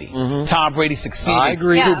 Tom Brady. Tom Brady succeeded. I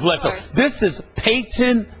agree. Drew Bledsoe. This is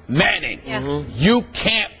Peyton Manning. You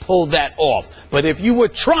can't pull that off. But if you were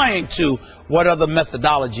trying to, what other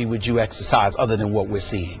methodology would you exercise other than what we're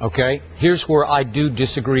seeing? Okay. Here's where I do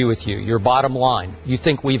disagree with you. Your bottom line. You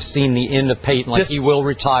think we've seen the end of Peyton, like he will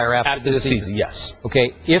retire after this season? Yes.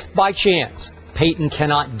 Okay. If by chance Peyton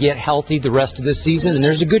cannot get healthy the rest of this season, and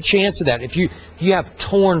there's a good chance of that. If you have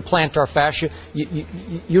torn plantar fascia,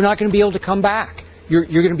 you're not going to be able to come back. You're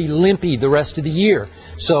going to be limpy the rest of the year.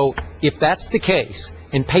 So if that's the case,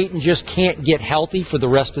 and Peyton just can't get healthy for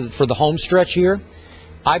the home stretch here,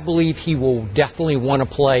 I believe he will definitely want to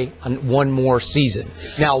play one more season.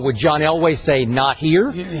 Now, would John Elway say not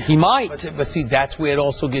here? He might. But see, that's where it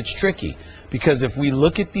also gets tricky. Because if we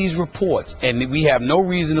look at these reports, and we have no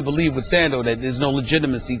reason to believe with Sando that there's no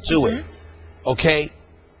legitimacy to it, okay?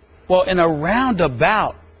 Well, in a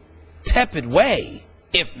roundabout, tepid way,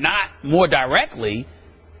 if not more directly,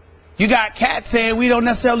 you got cats saying we don't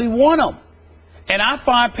necessarily want him. And I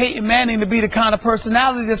find Peyton Manning to be the kind of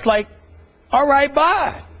personality that's like, all right,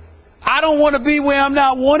 bye. I don't want to be where I'm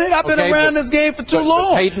not wanted. I've been around this game for too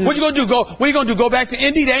long. Peyton, what you gonna do? What are you gonna do? Go back to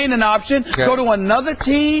Indy? They ain't an option. Okay. Go to another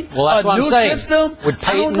team? Well, that's what new I'm saying. system? Would Peyton,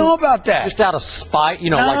 I don't know about that. Just out of spite,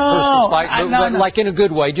 like personal spite, but like in a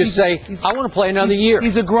good way. Just say, I want to play another year.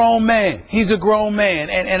 He's a grown man. He's a grown man.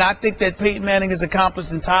 And I think that Peyton Manning has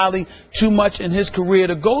accomplished entirely too much in his career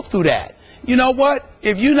to go through that. You know what?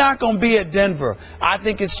 If you're not going to be at Denver, I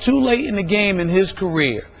think it's too late in the game in his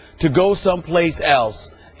career to go someplace else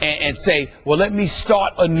and say, well, let me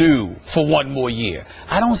start anew for one more year.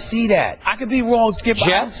 I don't see that. I could be wrong, Skip. Jets?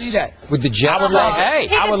 I don't see that. Would the Jets say, hey?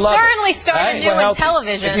 He could certainly start anew in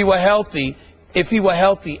television. If he were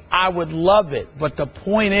healthy, I would love it. But the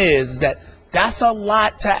point is that that's a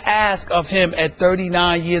lot to ask of him at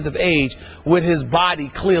 39 years of age with his body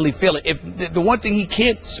clearly failing. If the one thing he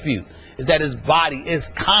can't dispute is that his body is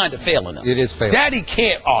kind of failing him. It is failing. That he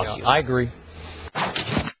can't argue. Yeah, I agree.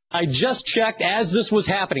 I just checked as this was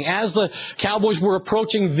happening, as the Cowboys were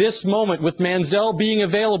approaching this moment with Manziel being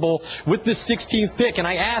available with the 16th pick, and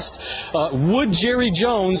I asked, would Jerry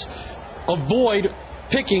Jones avoid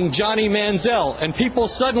picking Johnny Manziel? And people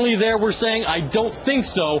suddenly there were saying, I don't think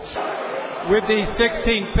so. With the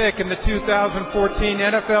 16th pick in the 2014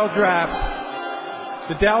 NFL Draft,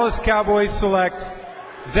 the Dallas Cowboys select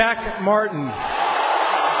Zach Martin,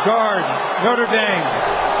 guard, Notre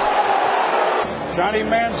Dame. Johnny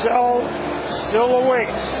Manziel still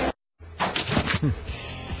awaits.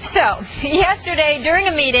 So, yesterday, during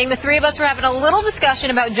a meeting, the three of us were having a little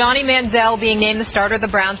discussion about Johnny Manziel being named the starter of the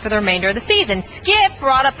Browns for the remainder of the season. Skip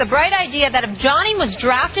brought up the bright idea that if Johnny was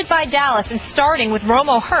drafted by Dallas and starting with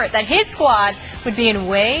Romo hurt, that his squad would be in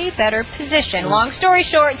way better position. Long story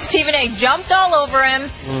short, Stephen A. jumped all over him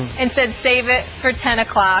and said, save it for 10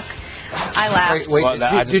 o'clock. I laughed.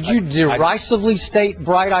 Wait, did you derisively state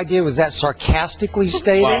bright idea? Was that sarcastically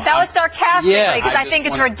stated? That was sarcastically, because I think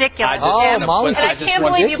it's ridiculous. Molly, and I can't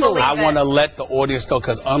believe you believe it. I want to let the audience know,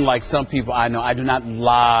 because unlike some people I know, I do not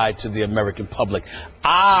lie to the American public.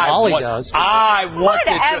 Molly does. I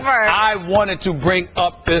wanted to bring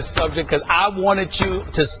up this subject because I wanted you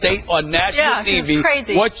to state on national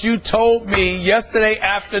TV what you told me yesterday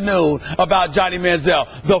afternoon about Johnny Manziel.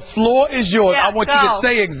 The floor is yours. I want you to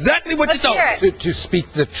say exactly what you told me. To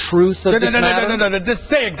speak the truth of this matter? No. Just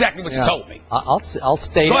say exactly what you told me. I'll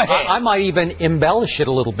state it. I might even embellish it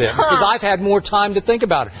a little bit because I've had more time to think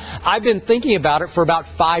about it. I've been thinking about it for about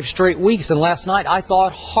 5 straight weeks, and last night I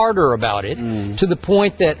thought harder about it to the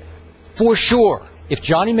point that, for sure, if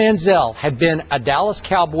Johnny Manziel had been a Dallas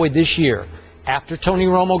Cowboy this year, after Tony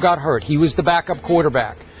Romo got hurt, he was the backup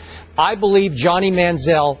quarterback, I believe Johnny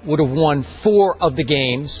Manziel would have won 4 of the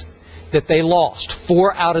games that they lost,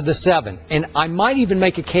 4 out of the 7. And I might even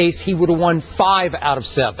make a case he would have won 5 out of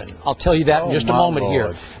 7. I'll tell you that in just a moment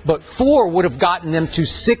here. But 4 would have gotten them to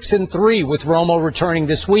 6-3 with Romo returning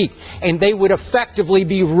this week. And they would effectively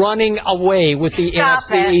be running away with the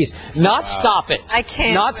NFC East. Not stop it. I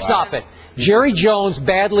can't. Not stop it. Jerry Jones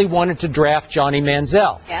badly wanted to draft Johnny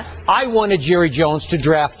Manziel. Yes. I wanted Jerry Jones to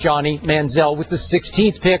draft Johnny Manziel with the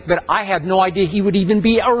 16th pick, but I had no idea he would even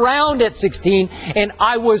be around at 16. And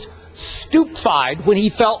I was stupefied when he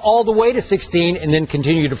fell all the way to 16 and then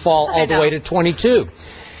continued to fall all the way to 22.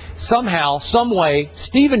 Somehow, some way,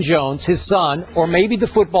 Stephen Jones, his son, or maybe the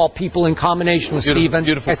football people in combination with Stephen,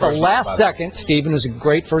 at the last second, Stephen is a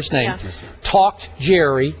great first name, talked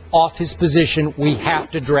Jerry off his position. We have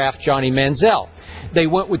to draft Johnny Manziel. They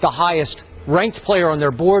went with the highest ranked player on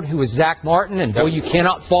their board, who was Zach Martin, and boy, you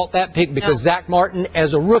cannot fault that pick because Zach Martin,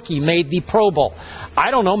 as a rookie, made the Pro Bowl. I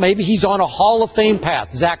don't know, maybe he's on a Hall of Fame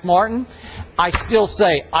path. Zach Martin, I still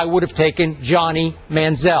say I would have taken Johnny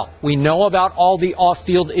Manziel. We know about all the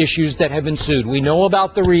off-field issues that have ensued. We know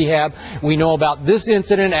about the rehab. We know about this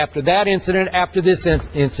incident after that incident after this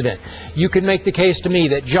incident. You can make the case to me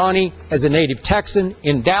that Johnny, as a native Texan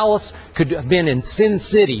in Dallas, could have been in Sin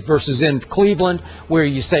City versus in Cleveland, where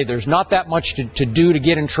you say there's not that much to do to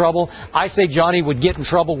get in trouble. I say Johnny would get in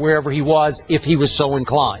trouble wherever he was if he was so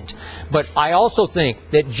inclined. But I also think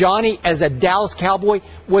that Johnny, as a Dallas Cowboy,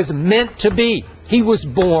 was meant to be. He was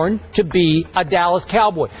born to be a Dallas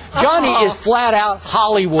Cowboy. Johnny is flat out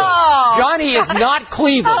Hollywood. Johnny is not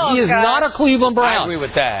Cleveland. He is not a Cleveland Brown. I agree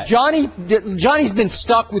with that. Johnny's been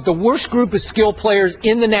stuck with the worst group of skill players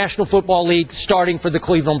in the National Football League, starting for the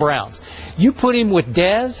Cleveland Browns. You put him with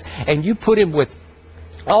Dez, and you put him with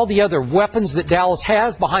all the other weapons that Dallas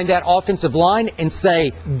has behind that offensive line, and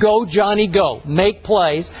say, go, Johnny, go. Make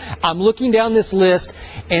plays. I'm looking down this list,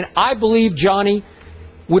 and I believe Johnny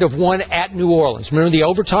would have won at New Orleans. Remember the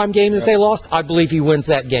overtime game that they lost? I believe he wins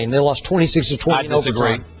that game. They lost 26-20 in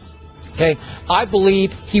overtime. Okay, I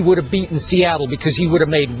believe he would have beaten Seattle because he would have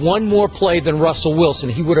made one more play than Russell Wilson.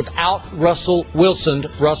 He would have out-Russell Wilson.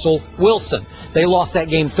 They lost that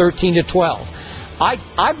game 13-12.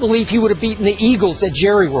 I believe he would have beaten the Eagles at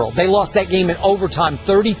Jerry World. They lost that game in overtime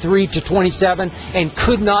 33-27 and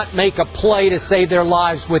could not make a play to save their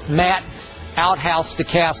lives with Matt outhouse to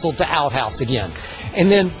castle to outhouse again.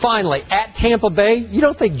 And then finally, at Tampa Bay, you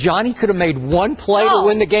don't think Johnny could have made one play to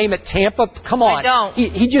win the game at Tampa? Come on. I don't.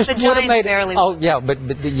 He just The would have Giants made barely. Oh, yeah, but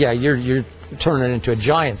yeah, you're turning it into a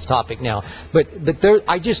Giants topic now. But there,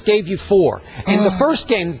 I just gave you 4. And the first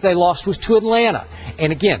game that they lost was to Atlanta.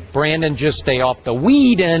 And again, Brandon just stay off the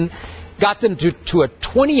weed and got them to a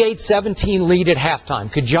 28-17 lead at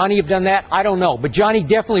halftime. Could Johnny have done that? I don't know. But Johnny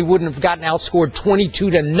definitely wouldn't have gotten outscored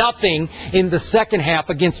 22-0 in the second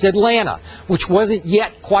half against Atlanta, which wasn't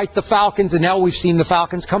yet quite the Falcons, and now we've seen the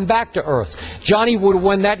Falcons come back to earth. Johnny would have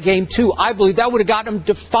won that game too. I believe that would have gotten him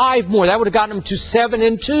to 5 more. That would have gotten him to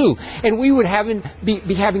 7-2. And we would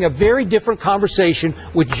be having a very different conversation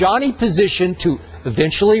with Johnny positioned to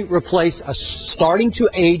eventually replace a starting to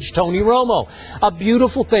age Tony Romo. A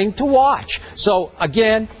beautiful thing to watch. So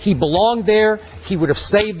again, he belonged there. He would have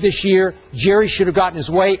saved this year. Jerry should have gotten his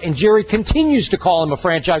way, and Jerry continues to call him a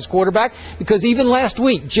franchise quarterback because even last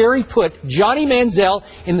week, Jerry put Johnny Manziel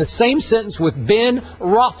in the same sentence with Ben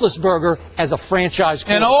Roethlisberger as a franchise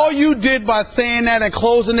quarterback. And all you did by saying that and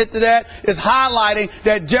closing it to that is highlighting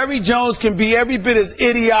that Jerry Jones can be every bit as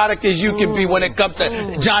idiotic as you can be when it comes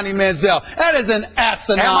to Johnny Manziel. That is an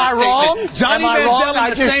asinine Am I wrong? statement. Johnny Am I Manziel wrong? in I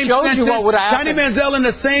the just same showed you sentence. what would happen. Johnny Manziel in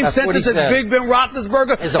the same That's what he sentence as said. Big Ben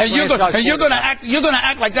Roethlisberger, As a and you're going franchise to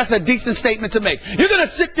act like that's a decent statement to make. You're going to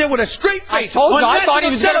sit there with a straight face. told you, on I thought he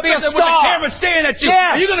was national gonna be a television with the star. camera staring at you.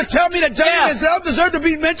 Yes. And you're going to tell me that Johnny Yes. Manziel deserved to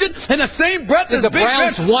be mentioned in the same breath as The Big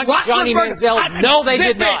Browns Ben want Johnny Roethlisberger? Manziel. No, they Zip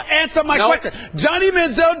did it. not. Answer my Nope. question. Johnny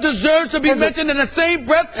Manziel deserves to be As a- mentioned in the same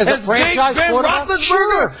breath as a as Big franchise Ben quarterback? Roethlisberger.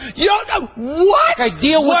 Sure. What? Okay,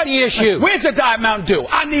 deal with What? the issue. Where's your Diet Mountain Dew?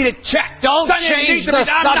 I need it checked. Don't Something change needs to the be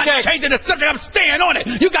done. I'm not subject. changing the subject. I'm staying on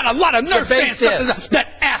it. You got a lot of nerve saying Debate something this. that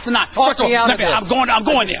asinine. Talk First of me all, out let of me- this. I'm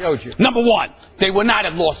going I there. showed you. Number one, they would not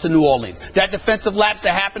have lost to New Orleans. That defensive lapse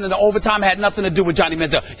that happened in the overtime had nothing to do with Johnny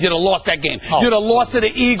Manziel. You'd have lost that game. Oh. You'd have lost to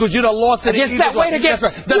the Eagles. You'd have lost to the Against Eagles. that weight against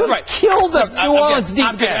That's right. That's you right. killed the New Orleans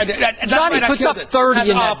I'm defense. that's Johnny right, I puts killed up it. 30 in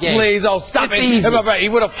that game. Please, stop It's it. easy. He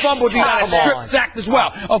would have fumbled. He got a Come strip on. sacked as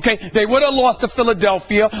well. Okay, they would have lost to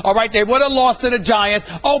Philadelphia. All right, they would have lost to the Giants.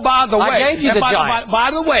 Oh, by the way, I gave you and the by Giants. by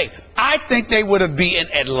the way, I think they would have beaten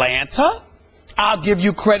Atlanta. I'll give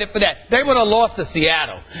you credit for that. They would have lost to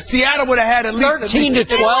Seattle. Seattle would have had at least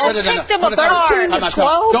 13-12. Pick them apart.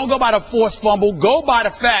 13-12. Don't go by the forced fumble. Go by the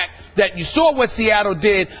fact that you saw what Seattle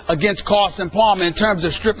did against Carson Palmer in terms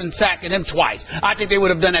of stripping and sacking him twice. I think they would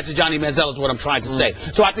have done that to Johnny Manziel is what I'm trying to say.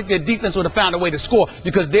 So I think their defense would have found a way to score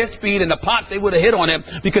because their speed and the pops, they would have hit on him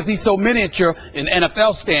because he's so miniature in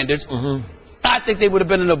NFL standards. I think they would have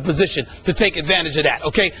been in a position to take advantage of that,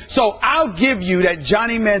 okay? So I'll give you that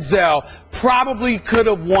Johnny Manziel probably could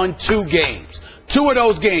have won 2 games. 2 of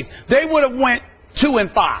those games. They would have went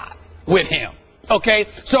 2-5 with him. Okay,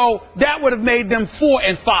 so that would have made them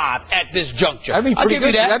 4-5 at this juncture. That'd be I'll pretty give you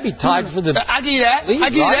good. that. That'd be tied for the I give you that. lead, I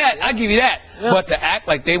give you right? that. I give you that. Yeah. But to act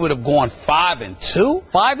like they would have gone 5-2,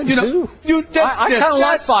 5-2. I kind of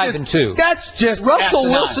like 5-2. That's just Russell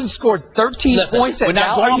asinine. Wilson scored 13 Listen, points. we're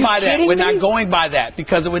not Are going you by that. kidding We're me? not going by that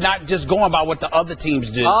because we're not just going by what the other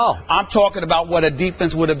teams do. Oh. I'm talking about what a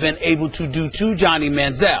defense would have been able to do to Johnny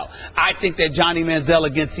Manziel. I think that Johnny Manziel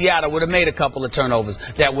against Seattle would have made a couple of turnovers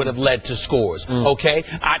that would have led to scores. Okay?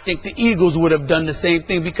 I think the Eagles would have done the same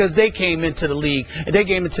thing because they came into the league. They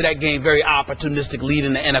came into that game very opportunistic,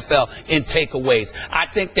 leading the NFL in takeaways. I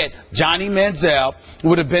think that Johnny Manziel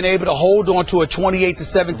would have been able to hold on to a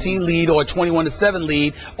 28-17 lead or a 21-7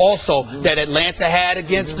 lead also that Atlanta had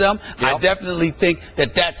against them. I definitely think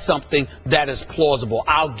that that's something that is plausible.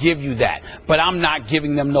 I'll give you that. But I'm not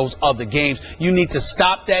giving them those other games. You need to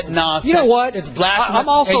stop that nonsense. You know what? It's blasphemous. I'm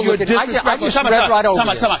also and you're looking. I disrespectful. just read right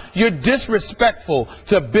over this. You're disrespectful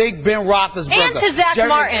to Big Ben Roethlisberger. And to Zach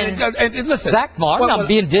Martin. And listen, Zach Martin, I'm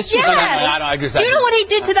being disrespectful. Yes. I don't agree with Do you that. know what he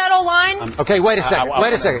did to that O-line? Okay, wait a second.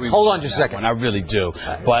 Wait a second. Hold on just a second. I really do.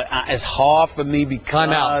 But it's hard for me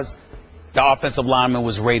because the offensive lineman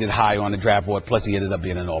was rated high on the draft board, plus he ended up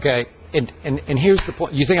being an all. Okay. And here's the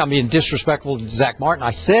point. You think I'm being disrespectful to Zach Martin? I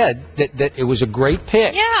said that it was a great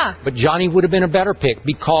pick. Yeah. But Johnny would have been a better pick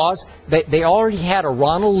because they already had a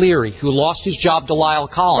Ronald Leary who lost his job to Lyle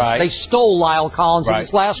Collins. Right. They stole Lyle Collins in Right.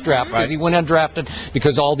 this last draft because he went undrafted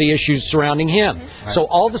because all the issues surrounding him. Mm-hmm. So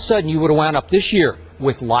all of a sudden you would have wound up this year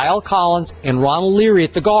with Lyle Collins and Ronald Leary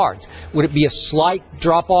at the guards. Would it be a slight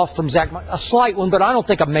drop-off from Zach Martin? A slight one, but I don't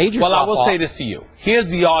think a major Well, drop-off. I will say this to you. Here's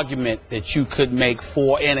the argument that you could make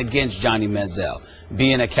for and against Johnny Manziel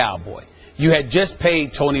being a Cowboy. You had just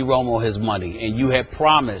paid Tony Romo his money, and you had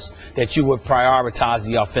promised that you would prioritize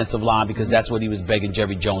the offensive line because that's what he was begging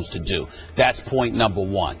Jerry Jones to do. That's point number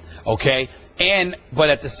one, okay? But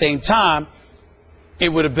at the same time,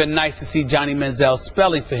 it would have been nice to see Johnny Manziel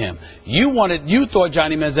spelling for him. You thought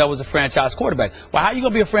Johnny Manziel was a franchise quarterback. Well, how are you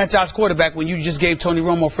going to be a franchise quarterback when you just gave Tony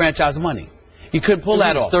Romo franchise money? He couldn't pull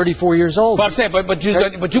that off. 34 years old. But I'm saying, but you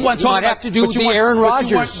wasn't talking about. Might have to do with the Aaron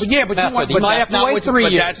Rodgers. Yeah, but you want. He might have to wait 3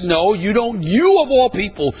 years. No, you don't. You of all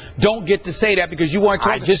people don't get to say that because you weren't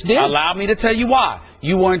talking. I just did. Allow me to tell you why.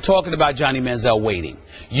 You weren't talking about Johnny Manziel waiting.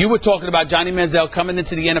 You were talking about Johnny Manziel coming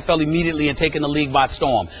into the NFL immediately and taking the league by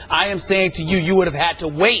storm. I am saying to you, you would have had to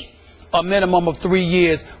wait a minimum of 3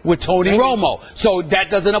 years with Tony Romo. So that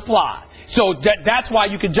doesn't apply. So that's why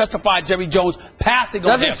you can justify Jerry Jones passing on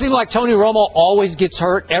him. Doesn't it seem like Tony Romo always gets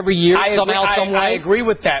hurt every year somehow, some way? I agree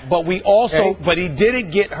with that, but we also, but he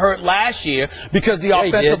didn't get hurt last year because the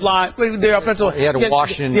offensive line, he had a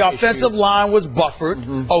Washington the offensive line was buffered,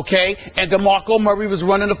 okay, and DeMarco Murray was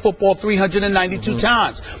running the football 392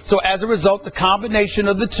 times. So as a result, the combination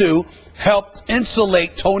of the two helped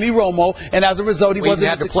insulate Tony Romo, and as a result, he wasn't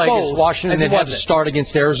had to as play against exposed Washington and as then he had to start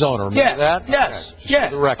against Arizona. Remember that? Yes, Okay, just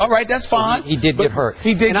for the record. All right, that's fine. He did get hurt.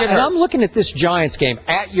 He did get hurt. And I'm looking at this Giants game,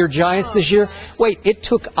 at your Giants this year. Wait, it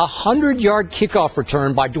took a 100-yard kickoff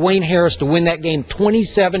return by Dwayne Harris to win that game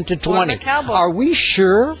 27-20. Are we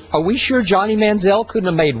sure? Are we sure Johnny Manziel couldn't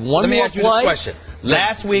have made one more play? Let me ask you this question.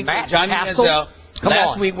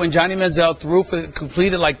 Last week, when Johnny Manziel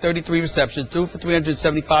completed like 33 receptions, threw for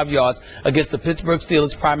 375 yards against the Pittsburgh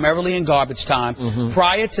Steelers, primarily in garbage time.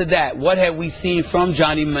 Prior to that, what had we seen from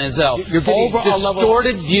Johnny Manziel? You're getting a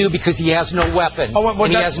distorted view because he has no weapons and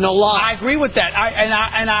he has no line. I agree with that.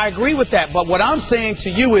 I agree with that. But what I'm saying to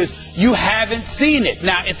you is you haven't seen it.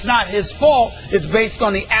 Now, it's not his fault. It's based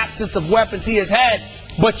on the absence of weapons he has had.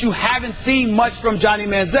 But you haven't seen much from Johnny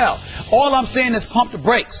Manziel. All I'm saying is pump the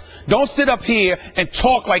brakes. Don't sit up here and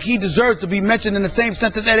talk like he deserves to be mentioned in the same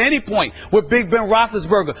sentence at any point with Big Ben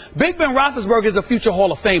Roethlisberger. Big Ben Roethlisberger is a future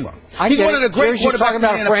Hall of Famer. He's one of the great quarterbacks talking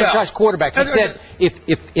about in a the NFL. franchise quarterback. He said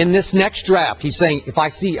if in this next draft, he's saying if I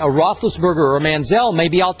see a Roethlisberger or a Manziel,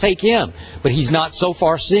 maybe I'll take him. But he's not so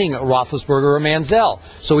far seeing a Roethlisberger or a Manziel.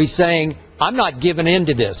 So he's saying, I'm not giving in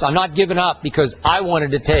to this. I'm not giving up because I wanted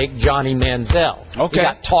to take Johnny Manziel. Okay. He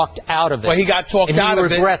got talked out of it. Well, he got talked out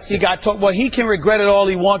of it. He got talked. Well, he can regret it all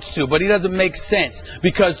he wants to, but he doesn't make sense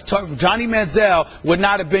because Johnny Manziel would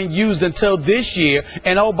not have been used until this year.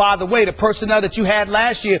 And oh, by the way, the personnel that you had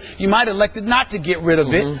last year, you might have elected not to get rid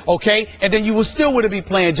of it. Okay, and then you still would have been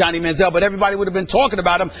playing Johnny Manziel, but everybody would have been talking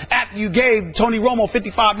about him after you gave Tony Romo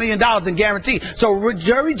 $55 million in guarantee. So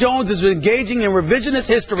Jerry Jones is engaging in revisionist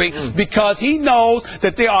history because he knows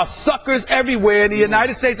that there are suckers everywhere in the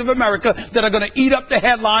United States of America that are going to eat up the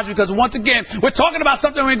headlines because, once again, we're talking about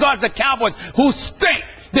something in regards to Cowboys who stink.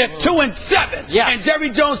 They're 2-7. Yes. And Jerry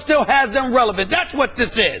Jones still has them relevant. That's what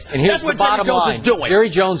this is. And here's That's what the bottom Jerry Jones line. is doing. Jerry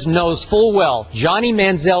Jones knows full well Johnny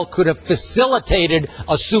Manziel could have facilitated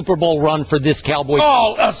a Super Bowl run for this Cowboy team.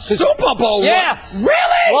 Oh, a Super Bowl Yes. run?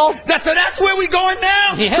 Really? Well, that's where we going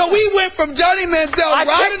now? Yeah. So we went from Johnny Manziel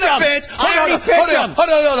riding the bench. I already picked him. Hold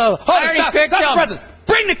on. Stop the presence.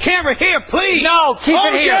 Bring the camera here, please. No, keep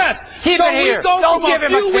it here. Yes. Keep it here. We go Don't from give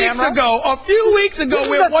him a camera. a few weeks ago, This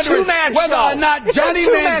we're is a wondering two-man whether show. or not It's a Johnny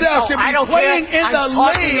two-man Manziel show. should I be don't playing care. in the I'm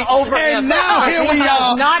talking league. over him. And now here we He are.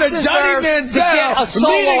 does not The Johnny deserve to get a Manziel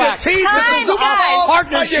solo leading a act. team to the Time, Super guys. Bowl.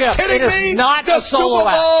 Partnership. Are you kidding It me? is not The a solo Super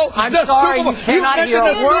act. Bowl. I'm The sorry, Super Bowl. you cannot mentioned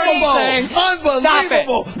hear a the word Super he's Bowl. saying.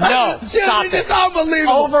 Unbelievable. No, stop it. It's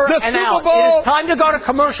unbelievable. Over the and Super out. Bowl. It is time to go to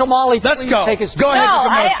commercial, Molly. Let's Please go. Take us Go ahead No, to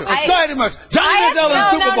commercial. I- Go ahead to commercial. Johnny Manziel in the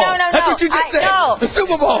Super Bowl. That's what you just said. No. The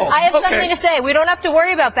Super Bowl. I have Okay. something to say. We don't have to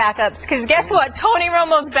worry about backups because guess what? Tony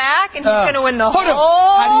Romo's back and he's going to win the Hold on.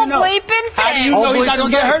 whole How do you know? bleeping thing. How do you know he's not going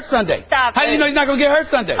to get hurt Sunday? Stop How do you it. know he's not going to get hurt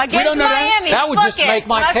Sunday? We Against don't know that. Miami. That would Book just it. make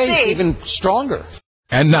my Let's case see. even stronger.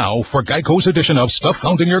 And now, for Geico's edition of Stuff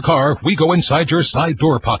Found in Your Car, we go inside your side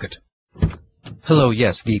door pocket. Hello,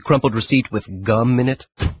 yes, the crumpled receipt with gum in it.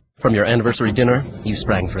 From your anniversary dinner, you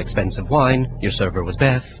sprang for expensive wine, your server was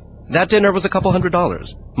Beth. That dinner was a couple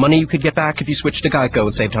 $100. Money you could get back if you switched to Geico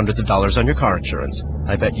and saved hundreds of dollars on your car insurance.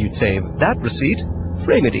 I bet you'd save that receipt.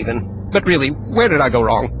 Frame it even. But really, where did I go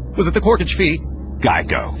wrong? Was it the corkage fee?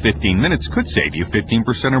 Geico. 15 minutes could save you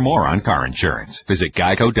 15% or more on car insurance. Visit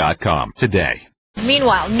geico.com today.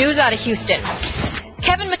 Meanwhile, news out of Houston.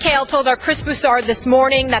 Kevin McHale told our Chris Broussard this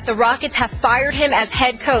morning that the Rockets have fired him as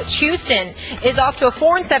head coach. Houston is off to a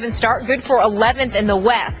 4-7 start, good for 11th in the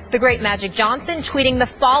West. The great Magic Johnson tweeting the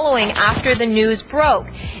following after the news broke.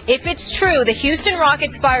 If it's true, the Houston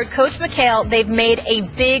Rockets fired Coach McHale, they've made a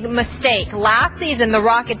big mistake. Last season, the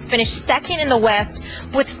Rockets finished second in the West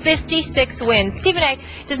with 56 wins. Stephen A.,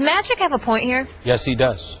 does Magic have a point here? Yes, he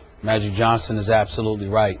does. Magic Johnson is absolutely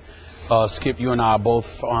right. Skip, you and I are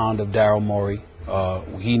both fond of Daryl Morey.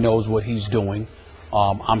 He knows what he's doing.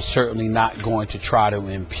 I'm certainly not going to try to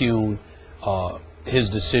impugn his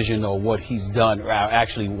decision or what he's done,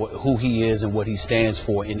 actually who he is and what he stands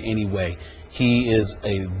for in any way. He is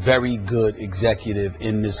a very good executive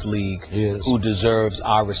in this league who deserves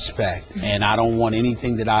our respect. And I don't want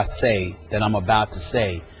anything that I say, that I'm about to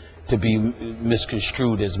say, to be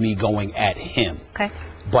misconstrued as me going at him. Okay.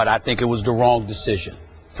 But I think it was the wrong decision.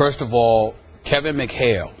 First of all, Kevin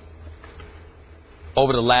McHale,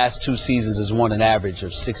 over the last 2 seasons, has won an average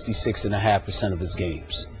of 66.5% of his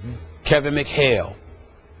games. Kevin McHale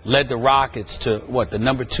led the Rockets to, the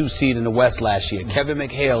number 2 seed in the West last year. Kevin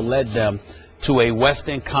McHale led them to a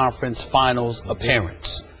Western Conference Finals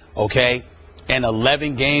appearance, okay? And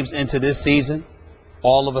 11 games into this season,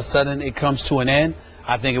 all of a sudden it comes to an end.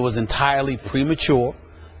 I think it was entirely premature.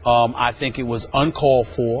 I think it was uncalled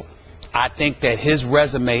for. I think that his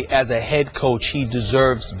resume as a head coach, he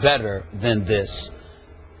deserves better than this.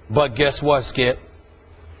 But guess what, Skip?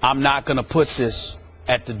 I'm not going to put this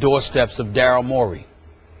at the doorsteps of Daryl Morey.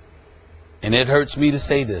 And it hurts me to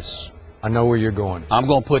say this. I know where you're going. I'm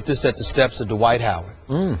going to put this at the steps of Dwight Howard.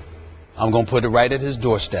 I'm going to put it right at his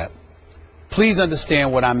doorstep. Please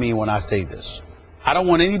understand what I mean when I say this. I don't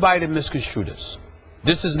want anybody to misconstrue this.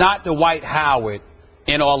 This is not Dwight Howard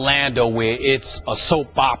in Orlando where it's a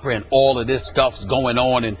soap opera and all of this stuff's going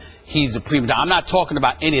on and he's a prima donna. I'm not talking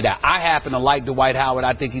about any of that. I happen to like Dwight Howard.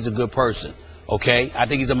 I think he's a good person, okay? I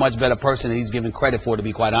think he's a much better person than he's given credit for, to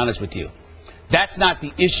be quite honest with you. That's not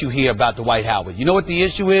the issue here about Dwight Howard. You know what the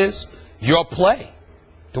issue is? Your play.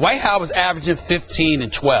 Dwight Howard's averaging 15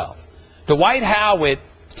 and 12. Dwight Howard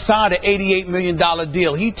signed an $88 million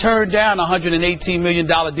deal. He turned down a $118 million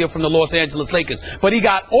deal from the Los Angeles Lakers. But he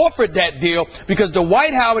got offered that deal because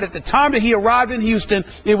Dwight Howard, at the time that he arrived in Houston,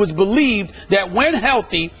 it was believed that when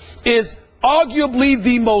healthy, is arguably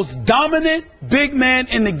the most dominant big man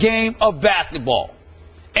in the game of basketball.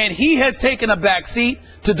 And he has taken a back seat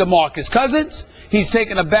to DeMarcus Cousins. He's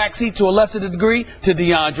taken a back seat to a lesser degree to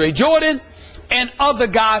DeAndre Jordan and other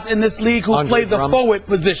guys in this league who play the forward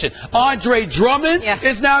position. Andre Drummond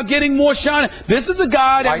is now getting more shine. This is a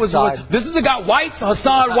guy that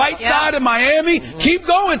Hassan Whiteside in Miami. Keep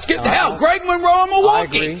going. Skip the hell. Greg Monroe in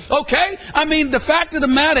Milwaukee. Okay? I mean, the fact of the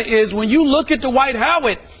matter is, when you look at Dwight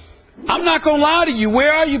Howard, I'm not going to lie to you.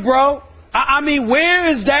 Where are you, bro? I mean, where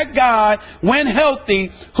is that guy, when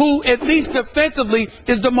healthy, who at least defensively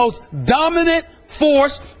is the most dominant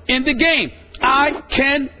force in the game? I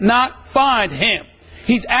cannot find him.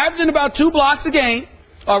 He's averaging about 2 blocks a game.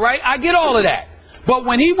 All right, I get all of that. But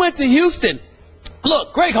when he went to Houston,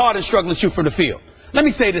 look, Greg Harden's struggling to shoot from the field. Let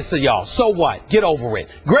me say this to y'all. So what? Get over it.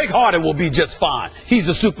 Greg Harden will be just fine. He's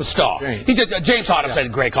a superstar. James Harden. I'm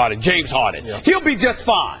saying Greg Harden. James Harden. He'll be just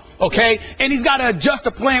fine. Okay? And he's got to adjust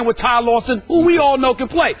to playing with Ty Lawson, who we all know can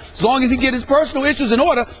play. As long as he get his personal issues in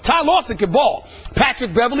order, Ty Lawson can ball.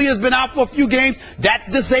 Patrick Beverly has been out for a few games. That's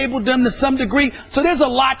disabled them to some degree. So there's a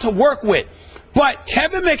lot to work with. But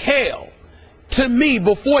Kevin McHale, to me,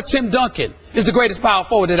 before Tim Duncan, is the greatest power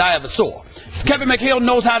forward that I ever saw. Kevin McHale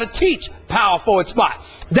knows how to teach power forward spot.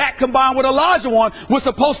 That, combined with Olajuwon, was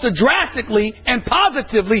supposed to drastically and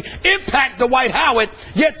positively impact Dwight Howard,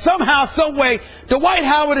 yet somehow, some way, Dwight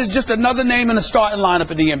Howard is just another name in the starting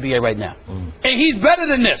lineup in the NBA right now. And he's better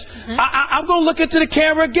than this. I'm going to look into the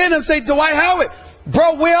camera again and say, Dwight Howard,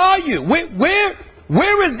 bro, where are you?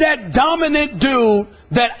 Where is that dominant dude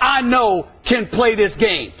that I know can play this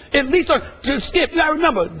game? At least, Skip, you got to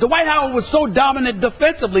remember, Dwight Howard was so dominant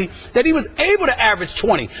defensively that he was able to average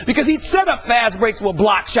 20 because he'd set up fast breaks with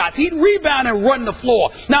block shots. He'd rebound and run the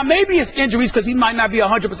floor. Now, maybe it's injuries because he might not be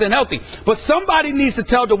 100% healthy, but somebody needs to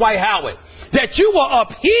tell Dwight Howard that you were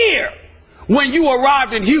up here when you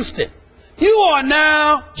arrived in Houston. You are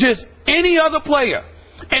now just any other player.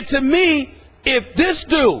 And to me, if this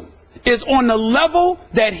dude is on the level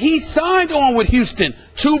that he signed on with Houston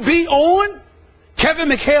to be on, Kevin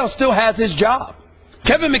McHale still has his job.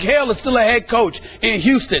 Kevin McHale is still a head coach in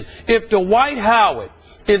Houston. If Dwight Howard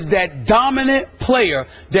is that dominant player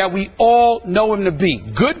that we all know him to be,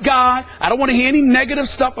 good guy, I don't want to hear any negative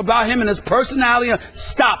stuff about him and his personality.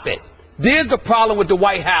 Stop it. There's the problem with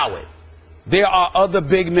Dwight Howard. There are other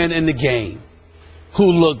big men in the game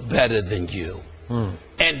who look better than you.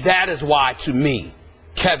 And that is why, to me,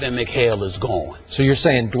 Kevin McHale is gone. So you're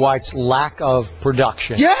saying Dwight's lack of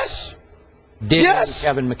production? Yes. Yes.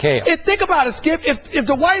 Kevin McHale. Think about it, Skip. If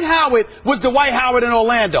Dwight Howard was Dwight Howard in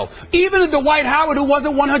Orlando, even if Dwight Howard who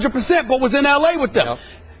wasn't 100% but was in L.A. with them,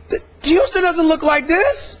 Houston doesn't look like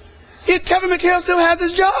this. Kevin McHale still has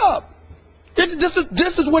his job.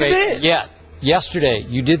 This is what it is. Yeah. Yesterday,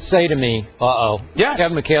 you did say to me, yes,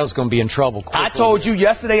 Kevin McHale's going to be in trouble quickly. I told you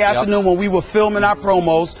yesterday afternoon when we were filming our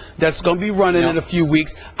promos that's going to be running in a few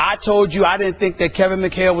weeks, I told you I didn't think that Kevin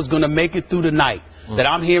McHale was going to make it through the night, that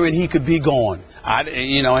I'm hearing he could be gone. And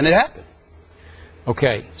it happened.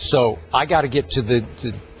 Okay, so I got to get to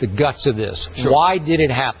the guts of this. Sure. Why did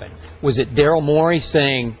it happen? Was it Daryl Morey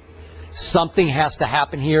saying something has to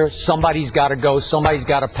happen here, somebody's got to go, somebody's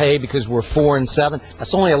got to pay because we're 4-7?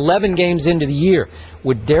 That's only 11 games into the year.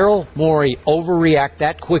 Would Daryl Morey overreact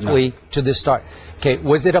that quickly to this start? Okay,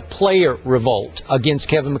 was it a player revolt against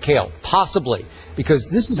Kevin McHale? Possibly, because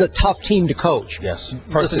this is a tough team to coach. Yes,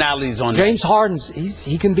 personalities on James Harden's,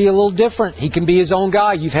 he can be a little different. He can be his own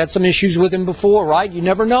guy. You've had some issues with him before, right? You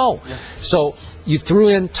never know. Yeah. So you threw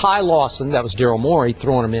in Ty Lawson, that was Daryl Morey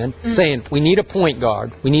throwing him in, saying, we need a point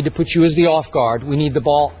guard. We need to put you as the off guard. We need the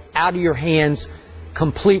ball out of your hands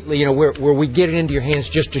completely, where we get it into your hands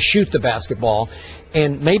just to shoot the basketball.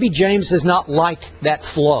 And maybe James has not liked that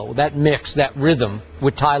flow, that mix, that rhythm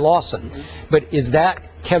with Ty Lawson. But is that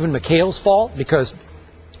Kevin McHale's fault? Because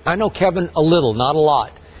I know Kevin a little, not a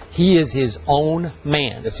lot. He is his own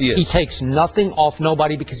man. Yes, he is. He takes nothing off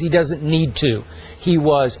nobody because he doesn't need to. He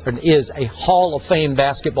was and is a Hall of Fame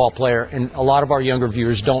basketball player, and a lot of our younger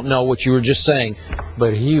viewers don't know what you were just saying,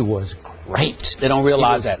 but he was great. They don't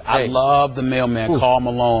realize that. I love the mailman, Karl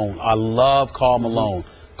Malone. I love Karl Malone.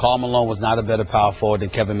 Karl Malone was not a better power forward than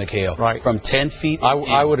Kevin McHale. Right. From 10 feet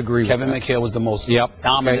I would agree Kevin with that. McHale was the most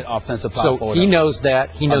dominant offensive power forward. So he knows that.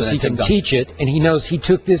 He knows he can teach it, and he knows he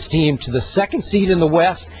took this team to the 2nd seed in the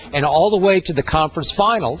West and all the way to the conference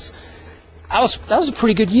finals. That was a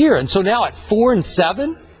pretty good year. And so now at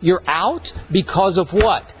 4-7, you're out because of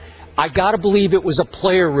what? I got to believe it was a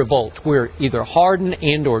player revolt where either Harden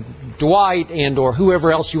and or Dwight and or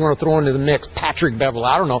whoever else you want to throw into the mix, Patrick Beverley,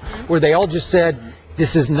 I don't know, where they all just said,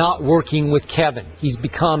 this is not working with Kevin. He's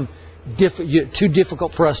become too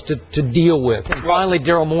difficult for us to deal with. And finally,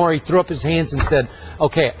 Daryl Morey threw up his hands and said,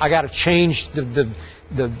 okay, I got to change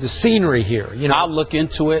the scenery here. I'll look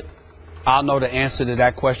into it. I'll know the answer to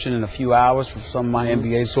that question in a few hours from some of my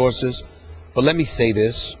NBA sources. But let me say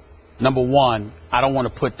this. Number one, I don't want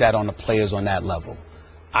to put that on the players on that level.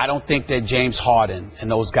 I don't think that James Harden and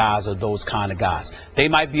those guys are those kind of guys. They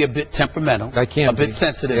might be a bit temperamental, a bit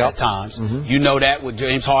sensitive at times. You know that with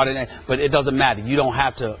James Harden, but it doesn't matter. You don't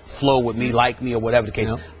have to flow with me, like me, or whatever the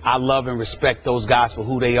case. I love and respect those guys for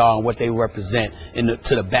who they are and what they represent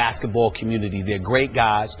to the basketball community. They're great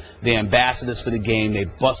guys. They're ambassadors for the game. They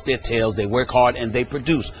bust their tails. They work hard, and they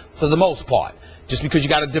produce for the most part. Just because you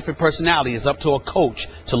got a different personality, it's up to a coach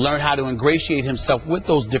to learn how to ingratiate himself with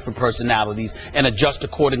those different personalities and adjust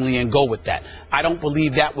accordingly and go with that. I don't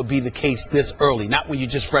believe that would be the case this early, not when you're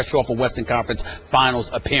just fresh off a Western Conference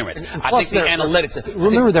Finals appearance. I think the analytics.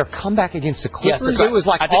 Remember their comeback against the Clippers? Yes, it was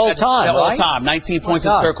like all time, right? All time. 19 points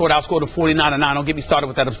in the third quarter, outscored them 49-9. Don't get me started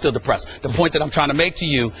with that. I'm still depressed. The point that I'm trying to make to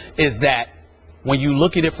you is that when you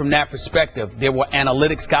look at it from that perspective, there were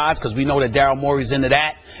analytics guys, because we know that Daryl Morey's into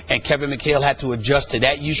that, and Kevin McHale had to adjust to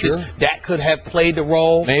that usage. Sure. That could have played the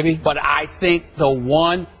role. Maybe. But I think the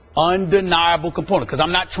one undeniable component, because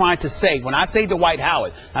I'm not trying to say, when I say Dwight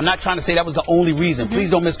Howard, I'm not trying to say that was the only reason. Please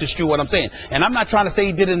don't misconstrue what I'm saying. And I'm not trying to say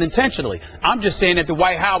he did it intentionally. I'm just saying that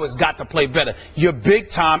Dwight Howard's got to play better. You're big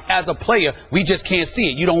time as a player. We just can't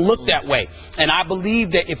see it. You don't look that way. And I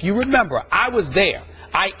believe that if you remember, I was there.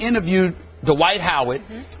 I interviewed Dwight Howard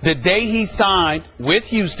the day he signed with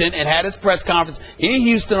Houston and had his press conference in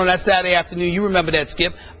Houston on that Saturday afternoon. You remember that,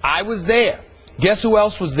 Skip? I was there. Guess who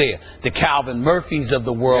else was there? The Calvin Murphys of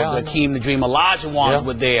the world, the Hakeem the Dream Olajuwons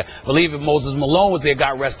were there. Believe it, Moses Malone was there,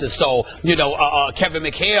 God rest his soul. Kevin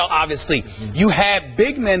McHale, obviously. You had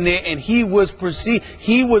big men there, and he was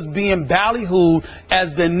being ballyhooed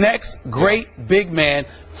as the next great big man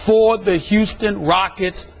for the Houston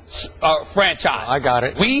Rockets franchise. I got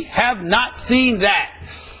it. We have not seen that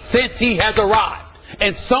since he has arrived.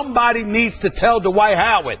 And somebody needs to tell Dwight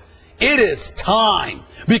Howard, It is time,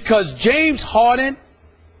 because James Harden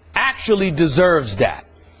actually deserves that.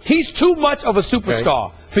 He's too much of a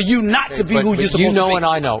superstar for you not to be who you're supposed to be. You know and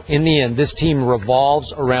I know, in the end, this team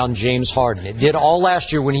revolves around James Harden. It did all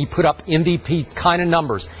last year when he put up MVP kind of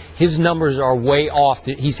numbers. His numbers are way off.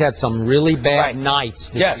 He's had some really bad nights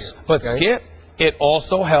this year. But Skip, it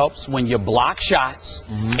also helps when you block shots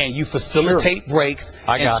and you facilitate breaks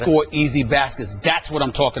and score easy baskets. That's what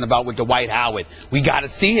I'm talking about with Dwight Howard. We got to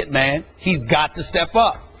see it, man. He's got to step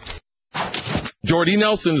up. Jordy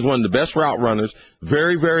Nelson is one of the best route runners,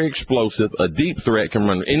 very, very explosive, a deep threat, can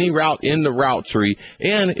run any route in the route tree,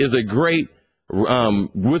 and is a great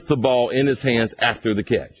with the ball in his hands after the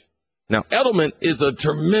catch. Now, Edelman is a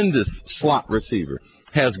tremendous slot receiver,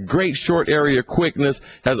 has great short area quickness,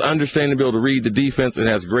 has understanding to be able to read the defense, and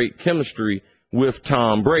has great chemistry with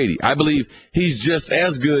Tom Brady. I believe he's just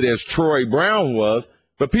as good as Troy Brown was,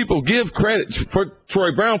 but people give credit for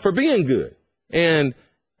Troy Brown for being good. And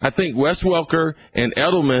I think Wes Welker and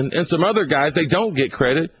Edelman and some other guys, they don't get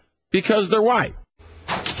credit because they're white.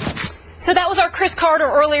 So that was our Chris Carter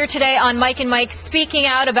earlier today on Mike and Mike, speaking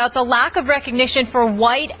out about the lack of recognition for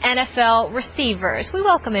white NFL receivers. We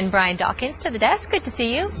welcome in Brian Dawkins to the desk. Good to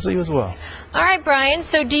see you. See you as well. All right, Brian.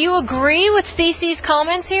 So do you agree with CeCe's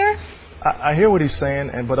comments here? I hear what he's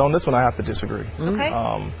saying, but on this one I have to disagree. Okay.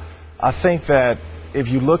 I think that if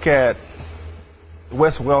you look at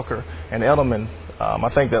Wes Welker and Edelman, I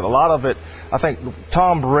think that a lot of it, I think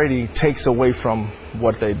Tom Brady takes away from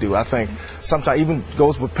what they do. I think sometimes even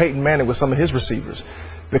goes with Peyton Manning with some of his receivers.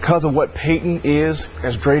 Because of what Peyton is,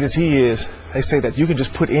 as great as he is, they say that you can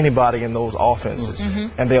just put anybody in those offenses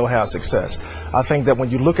and they'll have success. I think that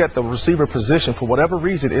when you look at the receiver position, for whatever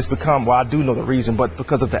reason, it's become, well, I do know the reason, but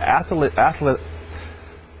because of the athletes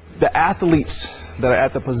that are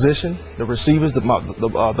at the position, the receivers,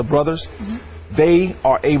 the brothers, they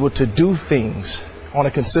are able to do things on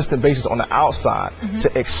a consistent basis on the outside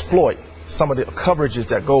to exploit some of the coverages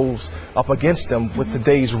that goes up against them with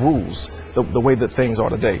today's rules, the way that things are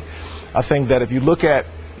today. I think that if you look at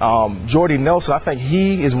Jordy Nelson, I think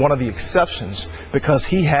he is one of the exceptions because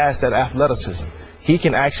he has that athleticism. He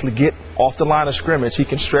can actually get off the line of scrimmage. He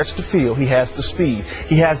can stretch the field. He has the speed.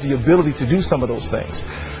 He has the ability to do some of those things.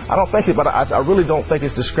 I don't think it, but I really don't think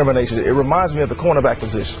it's discrimination. It reminds me of the cornerback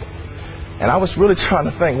position. And I was really trying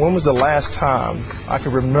to think, when was the last time I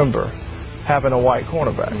could remember having a white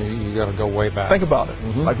cornerback? You got to go way back. Think about it.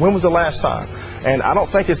 Like, when was the last time? And I don't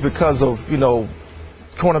think it's because of,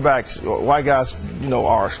 cornerbacks, white guys,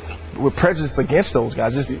 we're prejudiced against those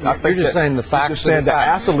guys. I think you're just saying the facts. Just saying the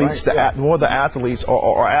athletes, right? More of the athletes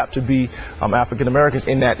are apt to be African Americans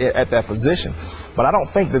at that position. But I don't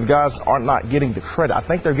think that the guys are not getting the credit. I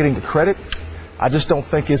think they're getting the credit. I just don't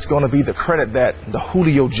think it's going to be the credit that the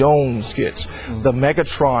Julio Jones gets, the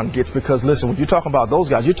Megatron gets, because, listen, when you're talking about those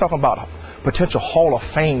guys, you're talking about potential Hall of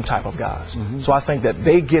Fame type of guys. So I think that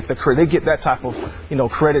they get the credit, they get that type of,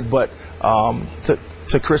 credit, but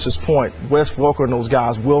to Chris's point, Wes Welker and those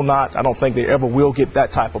guys will not, I don't think they ever will get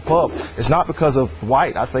that type of pub. It's not because of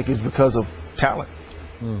white, I think it's because of talent.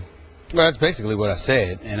 Well, that's basically what I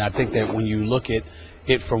said, and I think that when you look at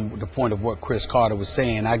it from the point of what Chris Carter was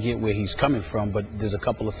saying, I get where he's coming from, but there's a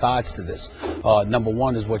couple of sides to this. Number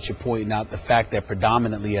one is what you're pointing out, the fact that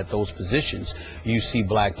predominantly at those positions you see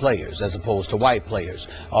black players as opposed to white players.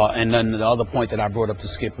 And then the other point that I brought up to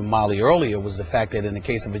Skip and Molly earlier was the fact that in the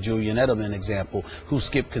case of a Julian Edelman example, who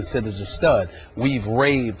Skip considers a stud, we've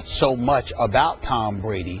raved so much about Tom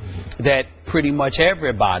Brady that pretty much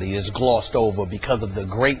everybody is glossed over because of the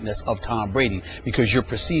greatness of Tom Brady, because you're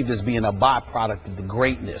perceived as being a byproduct of the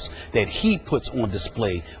greatness that he puts on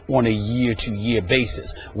display on a year-to-year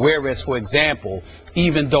basis. Whereas, for example,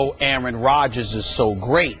 even though Aaron Rodgers is so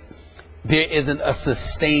great, there isn't a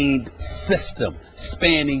sustained system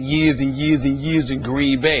spanning years and years and years in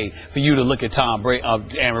Green Bay for you to look at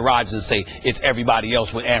Aaron Rodgers and say it's everybody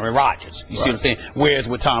else with Aaron Rodgers. You see what I'm saying? Whereas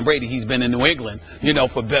with Tom Brady, he's been in New England,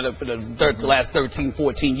 for the last 13,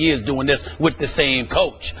 14 years doing this with the same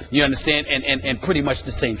coach. You understand? And pretty much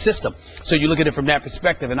the same system. So you look at it from that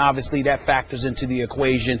perspective, and obviously that factors into the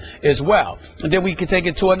equation as well. And then we can take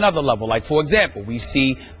it to another level. Like, for example, we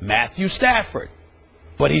see Matthew Stafford,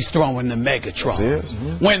 but he's throwing the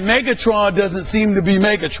Megatron. When Megatron doesn't seem to be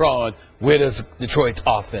Megatron, where does Detroit's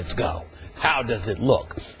offense go? How does it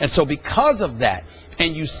look? And so because of that,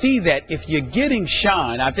 and you see that if you're getting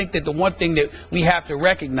shine, I think that the one thing that we have to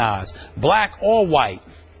recognize, black or white,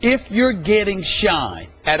 if you're getting shine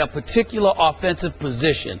at a particular offensive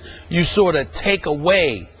position, you sort of take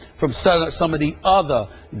away from some of the other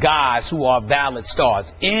guys who are valid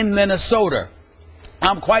stars. In Minnesota,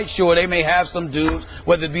 I'm quite sure they may have some dudes,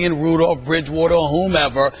 whether it be in Rudolph, Bridgewater, or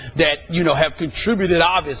whomever, that, you know, have contributed,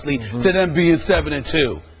 obviously, to them being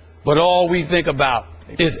 7-2. But all we think about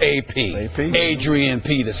is AP. Adrian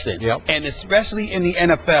Peterson. And especially in the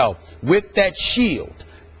NFL, with that shield,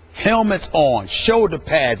 helmets on, shoulder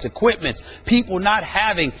pads, equipment, people not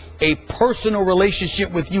having a personal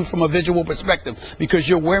relationship with you from a visual perspective because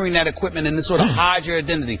you're wearing that equipment and this sort of hides your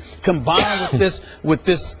identity, combined with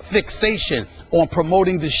this fixation on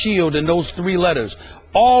promoting the shield and those 3 letters,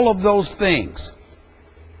 all of those things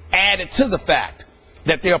added to the fact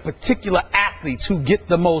that there are particular athletes who get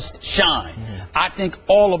the most shine. I think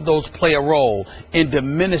all of those play a role in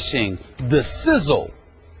diminishing the sizzle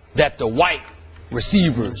that the white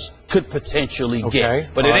receivers could potentially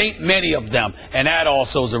get. But it ain't many of them, and that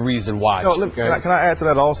also is a reason why. Can I add to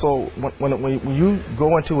that also? When you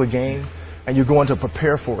go into a game and you're going to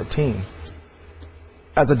prepare for a team,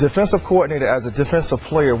 as a defensive coordinator, as a defensive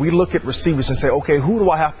player, we look at receivers and say, okay, who do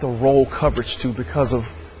I have to roll coverage to because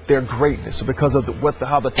of their greatness, or because of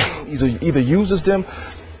how the team either uses them?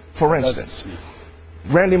 For instance,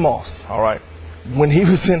 Randy Moss, all right? When he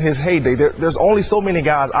was in his heyday, there's only so many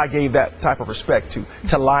guys I gave that type of respect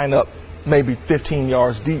to line up maybe 15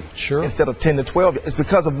 yards deep instead of 10 to 12. It's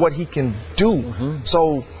because of what he can do.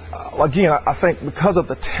 So, again, I think because of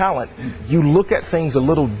the talent, you look at things a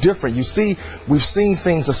little different. We've seen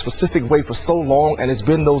things a specific way for so long, and it's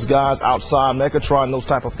been those guys outside, Megatron, those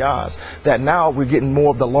type of guys, that now we're getting more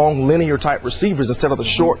of the long linear type receivers instead of the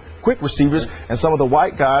short, quick receivers, and some of the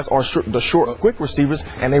white guys are the short, quick receivers,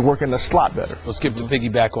 and they work in the slot better. Let's skip to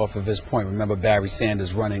piggyback off of his point. Remember Barry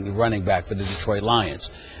Sanders running back for the Detroit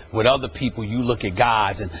Lions. With other people, you look at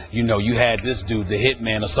guys and, you know, you had this dude, the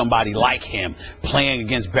Hitman, or somebody like him, playing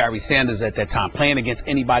against Barry Sanders at that time, playing against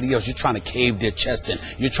anybody else. You're trying to cave their chest in.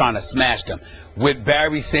 You're trying to smash them. With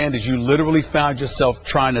Barry Sanders, you literally found yourself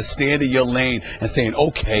trying to stand in your lane and saying,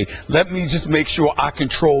 okay, let me just make sure I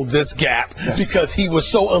control this gap, because he was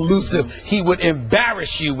so elusive. He would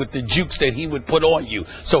embarrass you with the jukes that he would put on you.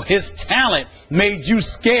 So his talent made you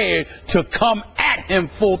scared to come at him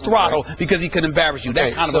full throttle because he could embarrass you.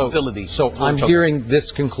 That kind of ability. So I'm hearing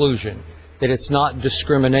this conclusion, that it's not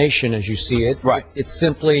discrimination as you see it. Right. It's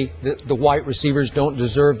simply the white receivers don't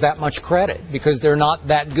deserve that much credit because they're not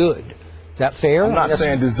that good. Is that fair? I'm not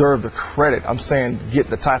saying deserve the credit. I'm saying get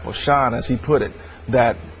the type of shine, as he put it,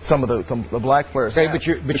 that some of the black players have. But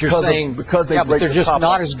you're saying because they but they're just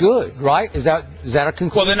not as good, right? Is that a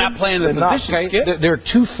conclusion? Well, they're not playing the position. There are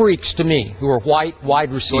 2 freaks to me who are white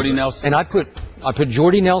wide receivers. Jordy Nelson. And I put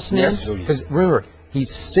Jordy Nelson in because remember,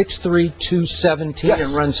 he's 6'3", 217 and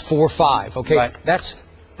runs 4.5. Okay,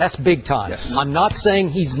 that's big time. I'm not saying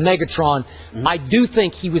he's Megatron. I do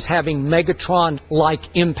think he was having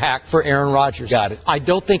Megatron-like impact for Aaron Rodgers. Got it. I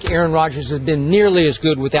don't think Aaron Rodgers has been nearly as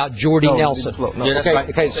good without Jordy Nelson.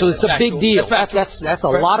 Okay, so it's a big deal. That's a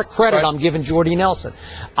lot of credit I'm giving Jordy Nelson.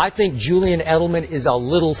 I think Julian Edelman is a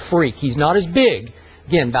little freak. He's not as big.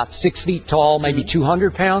 Again, about 6 feet tall, maybe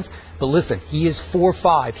 200 pounds. But listen, he is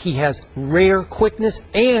 4'5". He has rare quickness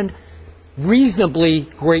and reasonably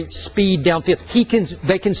great speed downfield.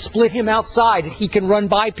 They can split him outside, and he can run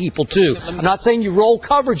by people too. I'm not saying you roll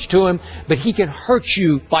coverage to him, but he can hurt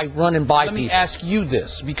you by running by people. Let me ask you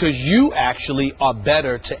this, because you actually are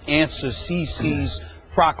better to answer CC's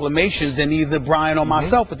proclamations than either Brian or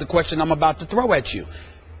myself with the question I'm about to throw at you.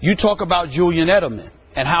 You talk about Julian Edelman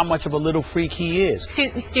and how much of a little freak he is.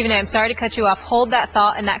 Stephen A., I'm sorry to cut you off. Hold that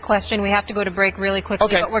thought and that question. We have to go to break really quickly,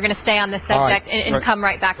 but we're going to stay on this subject and come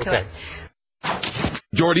right back to it.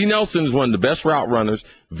 Jordy Nelson is one of the best route runners,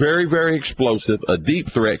 very, very explosive, a deep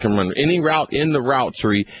threat, can run any route in the route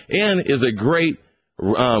tree, and is a great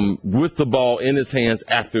with the ball in his hands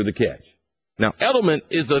after the catch. Now, Edelman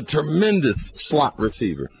is a tremendous slot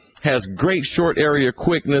receiver, has great short area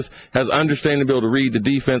quickness, has understanding ability to read the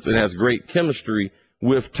defense, and has great chemistry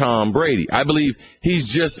with Tom Brady. I believe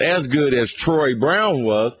he's just as good as Troy Brown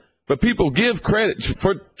was, but people give credit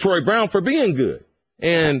for Troy Brown for being good.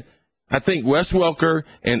 And I think Wes Welker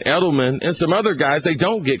and Edelman and some other guys, they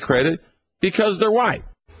don't get credit because they're white.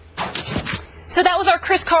 So that was our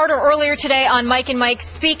Chris Carter earlier today on Mike and Mike,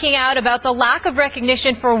 speaking out about the lack of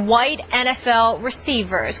recognition for white NFL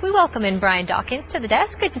receivers. We welcome in Brian Dawkins to the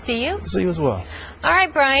desk. Good to see you. See you as well. All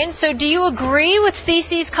right, Brian. So do you agree with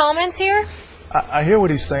CC's comments here? I hear what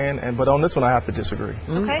he's saying, but on this one I have to disagree.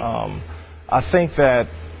 Okay. I think that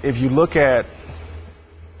if you look at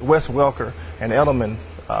Wes Welker and Edelman,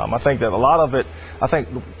 I think that a lot of it, I think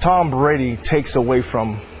Tom Brady takes away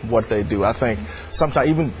from what they do. I think sometimes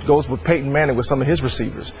even goes with Peyton Manning with some of his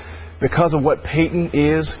receivers. because of what Peyton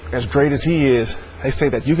is, as great as he is, they say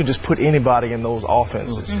that you can just put anybody in those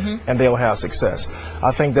offenses and they'll have success.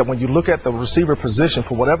 I think that when you look at the receiver position,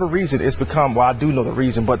 for whatever reason, it's become, well, I do know the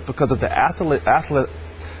reason, but because of the athletes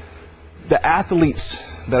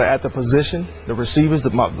that are at the position, the receivers,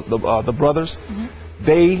 the brothers,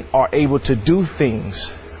 they are able to do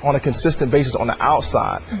things on a consistent basis on the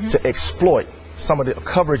outside to exploit some of the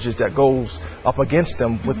coverages that goes up against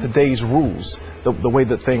them with today's rules, the way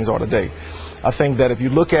that things are today. I think that if you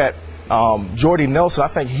look at Jordy Nelson, I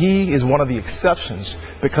think he is one of the exceptions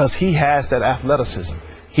because he has that athleticism.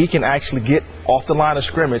 He can actually get off the line of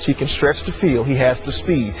scrimmage. He can stretch the field. He has the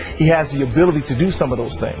speed. He has the ability to do some of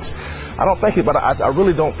those things. I don't think it, but I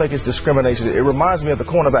really don't think it's discrimination. It reminds me of the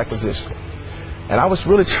cornerback position. And I was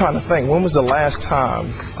really trying to think, when was the last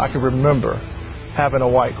time I can remember having a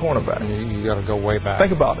white cornerback? You got to go way back.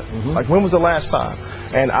 Think about it. Like, when was the last time?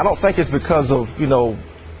 And I don't think it's because of,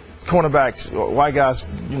 cornerbacks, white guys,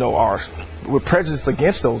 are with prejudice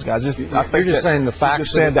against those guys. I think you're just saying the facts. You're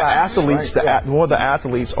saying the athletes, right? More of the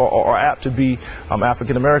athletes are apt to be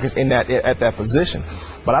African Americans in at that position.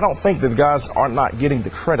 But I don't think that the guys are not getting the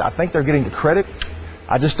credit. I think they're getting the credit.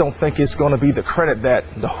 I just don't think it's going to be the credit that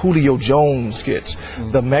the Julio Jones gets,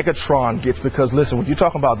 the Megatron gets, because listen, when you're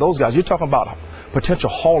talking about those guys, you're talking about potential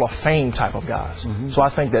Hall of Fame type of guys. So I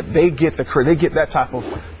think that they get the credit, they get that type of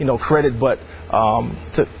credit. But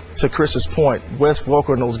to Chris's point, Wes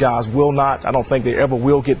Welker and those guys will not. I don't think they ever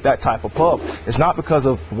will get that type of pub. It's not because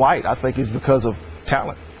of white. I think it's because of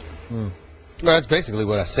talent. Well, that's basically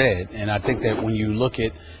what I said, and I think that when you look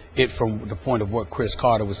at it from the point of what Chris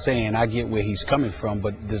Carter was saying, I get where he's coming from,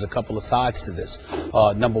 but there's a couple of sides to this.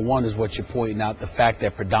 Number one is what you're pointing out, the fact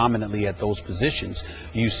that predominantly at those positions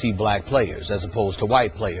you see black players as opposed to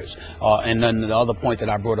white players. And then the other point that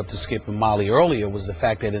I brought up to Skip and Molly earlier was the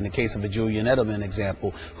fact that in the case of a Julian Edelman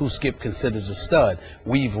example, who Skip considers a stud,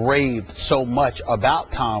 we've raved so much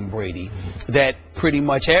about Tom Brady that pretty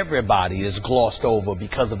much everybody is glossed over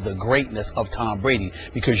because of the greatness of Tom Brady,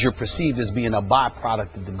 because you're perceived as being a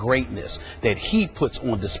byproduct of the greatness that he puts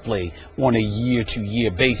on display on a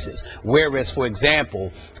year-to-year basis. Whereas, for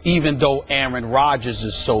example, even though Aaron Rodgers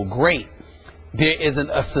is so great, there isn't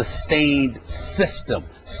a sustained system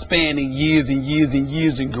spanning years and years and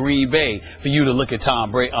years in Green Bay for you to look at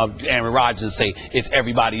Aaron Rodgers and say it's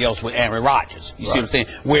everybody else with Aaron Rodgers. You see what I'm saying?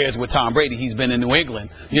 Whereas with Tom Brady, he's been in New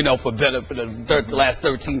England, for the last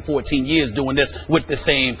 13, 14 years doing this with the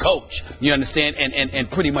same coach. You understand? And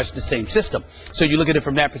pretty much the same system. So you look at it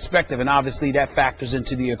from that perspective, and obviously that factors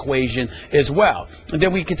into the equation as well. And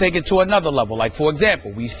then we can take it to another level. Like, for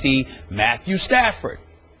example, we see Matthew Stafford,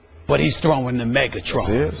 but he's throwing the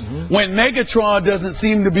Megatron. When Megatron doesn't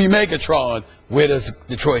seem to be Megatron, where does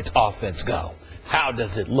Detroit's offense go? How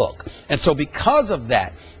does it look? And so because of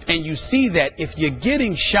that, and you see that if you're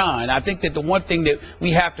getting shine, I think that the one thing that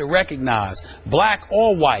we have to recognize, black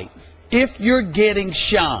or white, if you're getting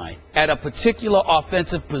shine at a particular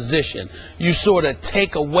offensive position, you sort of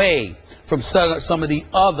take away from some of the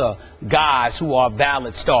other guys who are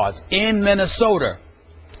valid stars. In Minnesota,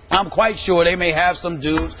 I'm quite sure they may have some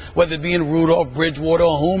dudes, whether it be in Rudolph, Bridgewater,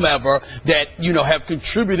 or whomever, that, have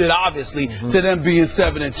contributed, obviously, to them being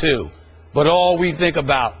 7-2. But all we think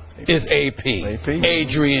about is AP.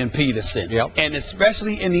 Adrian Peterson. And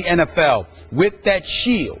especially in the NFL, with that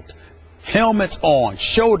shield, helmets on,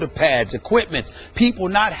 shoulder pads, equipment, people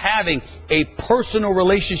not having a personal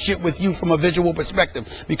relationship with you from a visual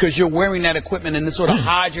perspective because you're wearing that equipment and this sort of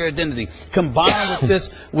hide your identity, combined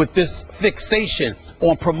with this fixation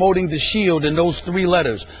on promoting the shield and those three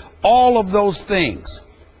letters, all of those things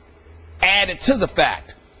added to the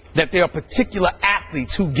fact that there are particular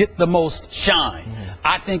athletes who get the most shine.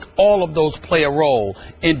 I think all of those play a role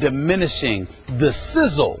in diminishing the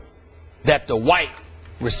sizzle that the white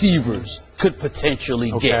receivers could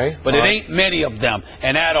potentially get, but it ain't many of them,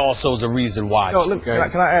 and that also is a reason why.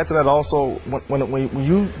 Can I add to that also? When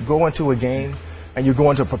you go into a game and you're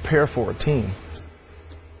going to prepare for a team,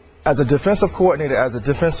 as a defensive coordinator, as a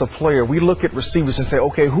defensive player, we look at receivers and say,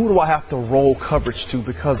 okay, who do I have to roll coverage to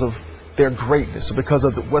because of their greatness, because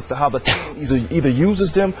of how the team either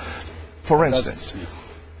uses them? For instance,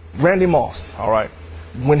 Randy Moss, all right.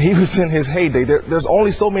 When he was in his heyday, there's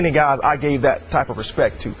only so many guys I gave that type of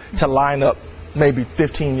respect to line up maybe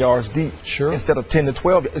 15 yards deep instead of 10 to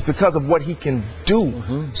 12. It's because of what he can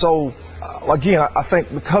do. So again, I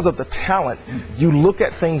think because of the talent, you look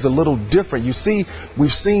at things a little different. You see,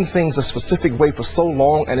 we've seen things a specific way for so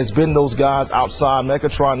long, and it's been those guys outside,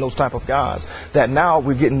 Megatron, those type of guys, that now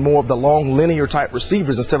we're getting more of the long linear type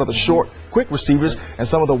receivers instead of the short, quick receivers, and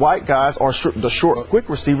some of the white guys are the short, quick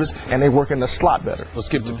receivers, and they work in the slot better. Well,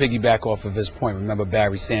 Skip, to piggyback off of his point, remember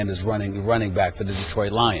Barry Sanders running back for the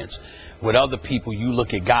Detroit Lions. With other people, you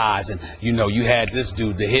look at guys and, you know, you had this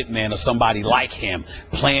dude, the Hitman, or somebody like him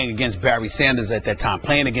playing against Barry Sanders at that time,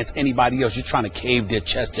 playing against anybody else. You're trying to cave their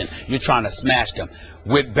chest in. You're trying to smash them.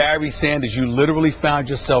 With Barry Sanders, you literally found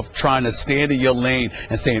yourself trying to stand in your lane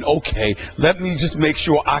and saying, okay, let me just make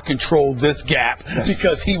sure I control this gap,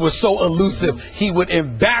 because he was so elusive. He would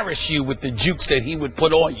embarrass you with the jukes that he would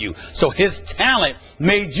put on you. So his talent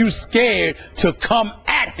made you scared to come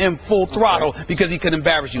at him full throttle because he could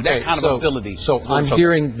embarrass you. That kind of ability. So I'm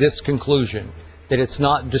hearing this conclusion, that it's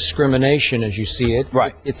not discrimination as you see it.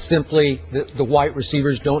 Right. It's simply the white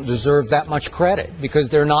receivers don't deserve that much credit because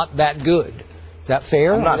they're not that good. Is that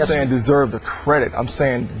fair? I'm not saying deserve the credit. I'm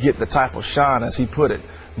saying get the type of shine, as he put it,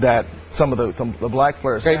 that some of the black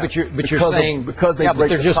players have. But you're saying because they but break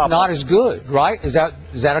they're the just top not line. as good, right? Is that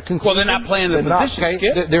a conclusion? Well, they're not playing the position,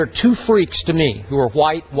 Skip. There are two freaks to me who are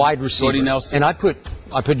white wide receivers. Jordy Nelson. And I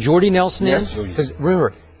put Jordy Nelson Yes. in because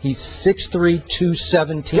remember, he's 6'3",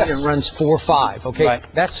 217 Yes. and runs 4.5. Okay, Right.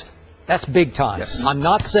 That's big time. Yes. I'm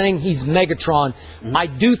not saying he's Megatron. I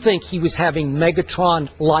do think he was having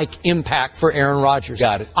Megatron-like impact for Aaron Rodgers.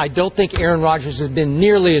 Got it. I don't think Aaron Rodgers has been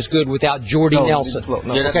nearly as good without Jordy Nelson. no,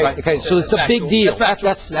 Yeah, that's okay, right. okay, so it's a big deal.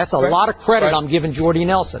 That's a lot of credit Right. I'm giving Jordy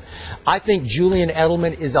Nelson. I think Julian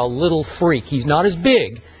Edelman is a little freak. He's not as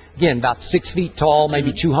big. Again, about 6 feet tall,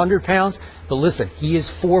 maybe 200 pounds. But listen, he is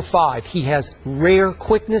 4'5". He has rare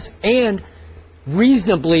quickness and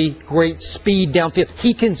reasonably great speed downfield.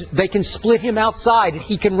 They can split him outside, and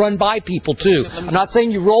he can run by people too. I'm not saying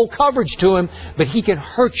you roll coverage to him, but he can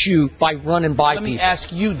hurt you by running by people. Let me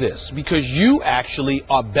ask you this, because you actually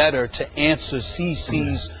are better to answer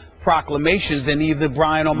CC's proclamations than either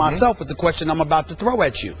Brian or myself with the question I'm about to throw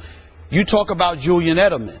at you. You talk about Julian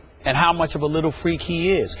Edelman and how much of a little freak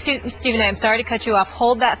he is. Stephen A., I'm sorry to cut you off.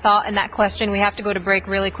 Hold that thought and that question. We have to go to break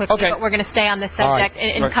really quickly, Okay. but we're going to stay on this subject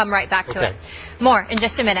and come right back to it. More in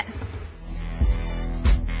just a minute.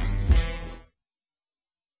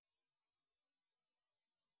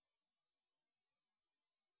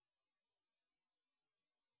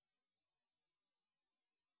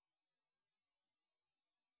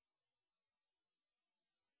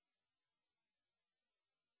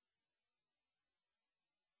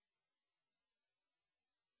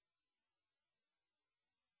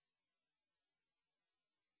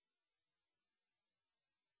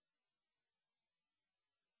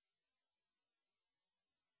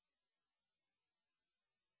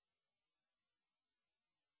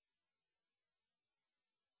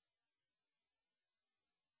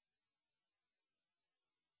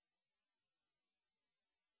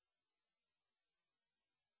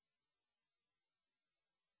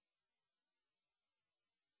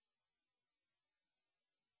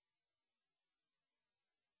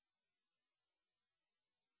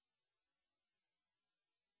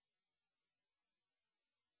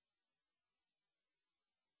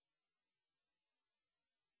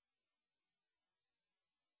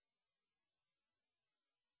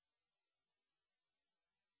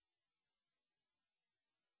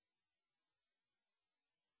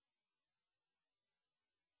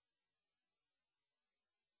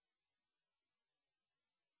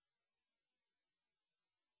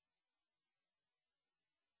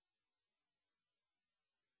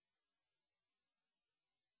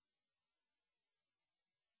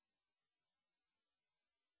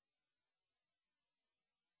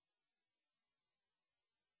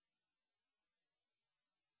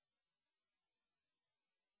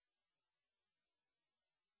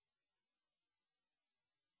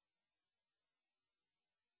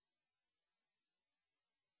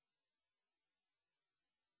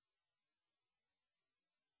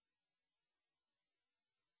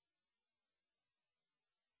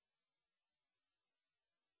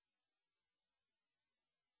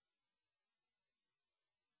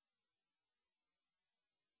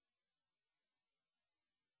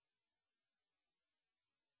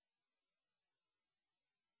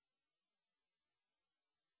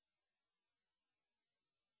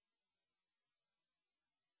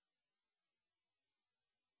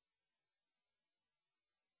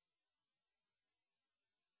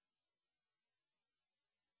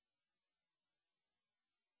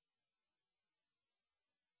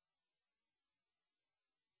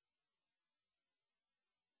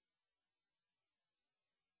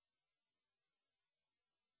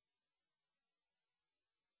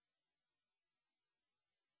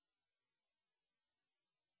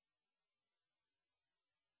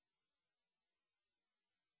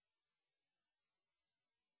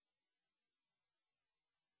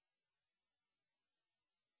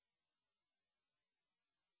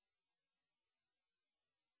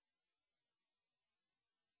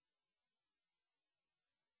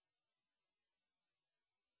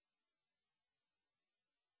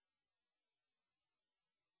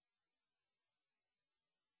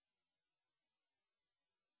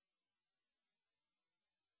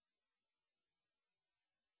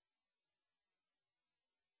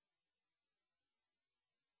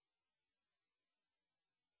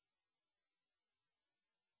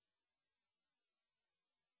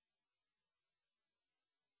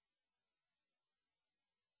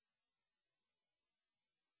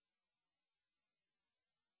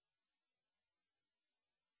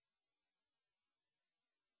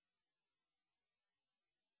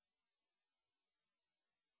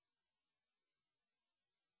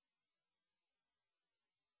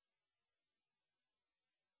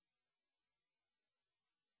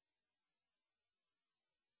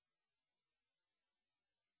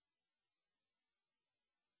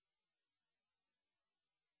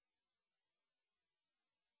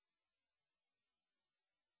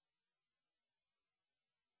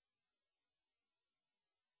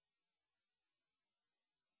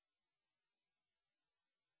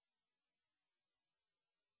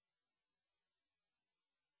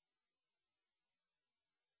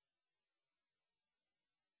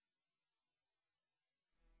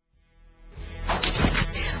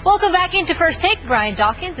 Welcome back into First Take. Brian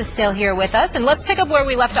Dawkins is still here with us, and let's pick up where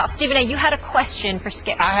we left off. Stephen A., you had a question for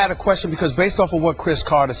Skip. I had a question because based off of what Chris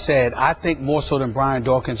Carter said, I think more so than Brian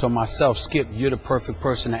Dawkins or myself, Skip, you're the perfect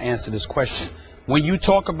person to answer this question. When you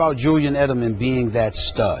talk about Julian Edelman being that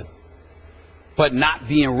stud, but not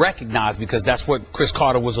being recognized, because that's what Chris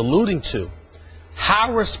Carter was alluding to,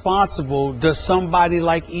 how responsible does somebody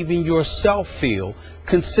like even yourself feel,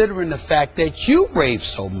 considering the fact that you rave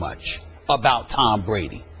so much about Tom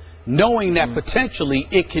Brady, knowing that potentially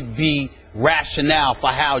it could be rationale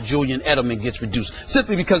for how Julian Edelman gets reduced,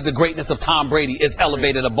 simply because the greatness of Tom Brady is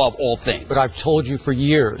elevated above all things? But I've told you for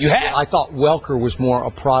years. You have. I thought Welker was more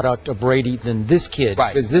a product of Brady than this kid.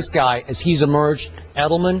 Right. Because this guy, as he's emerged,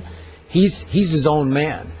 Edelman, he's his own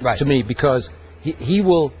man to me, because he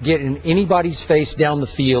will get in anybody's face down the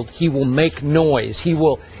field. He will make noise.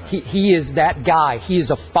 He is that guy. He is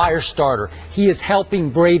a fire starter. He is helping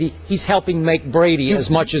Brady. He's helping make Brady as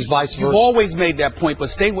much as vice versa. You've always made that point, but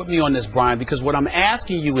stay with me on this, Brian, because what I'm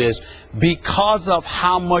asking you is, because of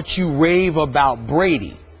how much you rave about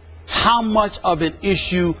Brady, how much of an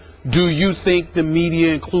issue do you think the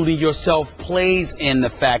media, including yourself, plays in the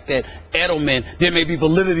fact that Edelman, there may be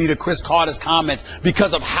validity to Chris Carter's comments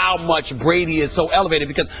because of how much Brady is so elevated?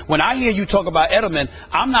 Because when I hear you talk about Edelman,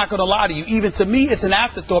 I'm not going to lie to you. Even to me, it's an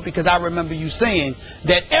afterthought, because I remember you saying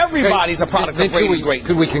that everybody's a product of Brady's greatness.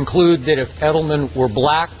 Could we conclude that if Edelman were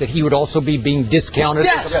black, that he would also be being discounted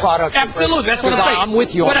as a product? Absolutely. That's what I'm saying. I'm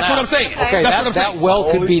with you on that. That's what I'm saying. Okay, that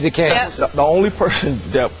well could be the case. The only person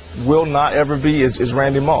that will not ever be is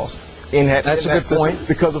Randy Moss. That's a good point.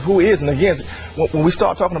 Because of who he is. And again, when we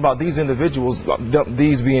start talking about these individuals,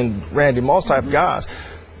 these being Randy Moss type guys,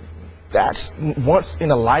 that's once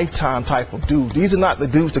in a lifetime type of dude. These are not the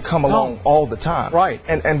dudes that come along all the time. Right.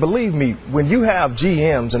 And believe me, when you have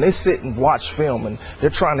GMs and they sit and watch film and they're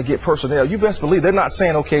trying to get personnel, you best believe they're not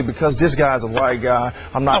saying, okay, because this guy's a white guy,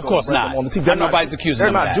 I'm not going to bring him on the team. Nobody's accusing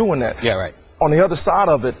them of that. They're not doing that. Yeah, right. On the other side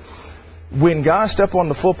of it, when guys step on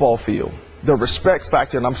the football field, the respect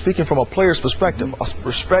factor, and I'm speaking from a player's perspective, a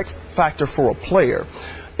respect factor for a player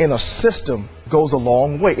in a system goes a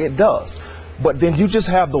long way. It does. But then you just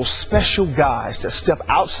have those special guys that step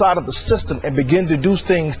outside of the system and begin to do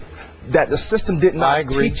things that the system did not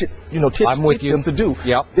teach them to do.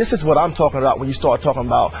 Yep. This is what I'm talking about when you start talking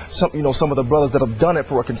about some of the brothers that have done it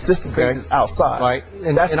for a consistent basis outside. Right.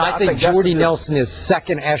 And I think Jordy Nelson is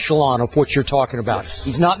second echelon of what you're talking about. Yes.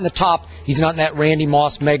 He's not in the top. He's not in that Randy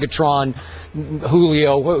Moss, Megatron,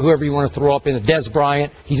 Julio, whoever you want to throw up in, Des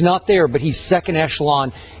Bryant. He's not there, but he's second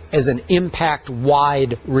echelon as an impact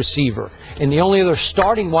wide receiver. And the only other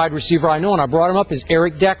starting wide receiver I know, and I brought him up, is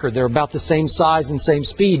Eric Decker. They're about the same size and same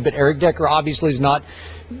speed, but Eric Decker obviously is not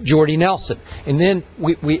Jordy Nelson. And then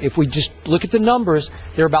if we just look at the numbers,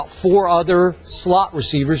 there are about 4 other slot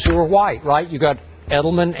receivers who are white, right? You got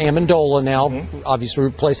Edelman, Amendola now, obviously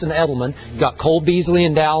replacing Edelman. You got Cole Beasley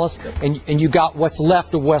in Dallas, and you got what's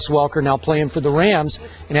left of Wes Welker now playing for the Rams.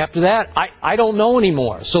 And after that, I don't know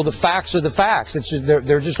anymore. So the facts are the facts. It's just,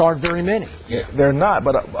 there just aren't very many. Yeah, they're not.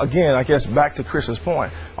 But again, I guess back to Chris's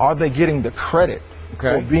point, are they getting the credit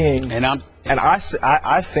for being? And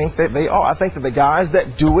I think that they are. I think that the guys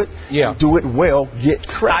that do it, do it well, get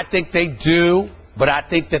credit. I think they do, but I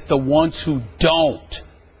think that the ones who don't,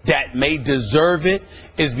 that may deserve it,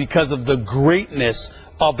 is because of the greatness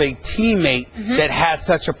of a teammate that has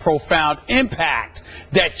such a profound impact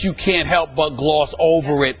that you can't help but gloss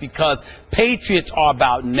over it, because Patriots are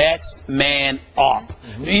about next man up,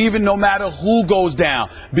 even no matter who goes down,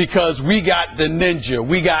 because we got the ninja,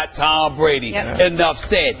 we got Tom Brady, enough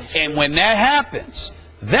said. And when that happens,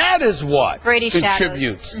 that is what Brady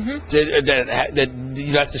contributes to,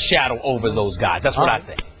 that's the shadow over those guys. That's what I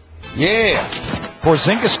think. Yeah.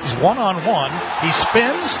 Porzingis is one-on-one. He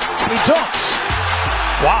spins. He dunks.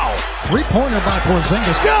 Wow. Three-pointer by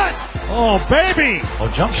Porzingis. Good. Oh, baby. Oh,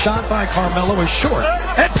 jump shot by Carmelo is short.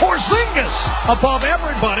 And Porzingis above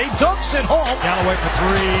everybody. Dunks it home. Galloway for 3.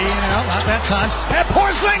 No, not that time. And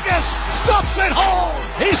Porzingis stuffs it home.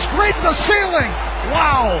 He scraped the ceiling.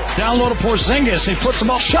 Wow. Down low to Porzingis. He puts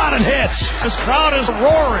them all shot and hits. This crowd is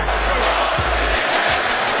roaring.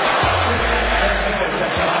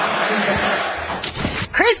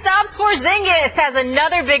 Kristaps Porzingis has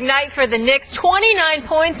another big night for the Knicks. 29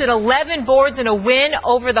 points and 11 boards in a win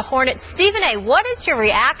over the Hornets. Stephen A., what is your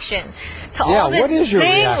reaction to all this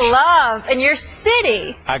same love in your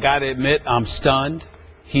city? I got to admit, I'm stunned.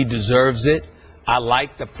 He deserves it. I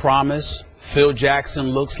like the promise. Phil Jackson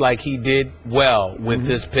looks like he did well with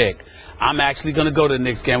this pick. I'm actually going to go to the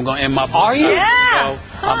Knicks game. I'm going to end my book. Are you?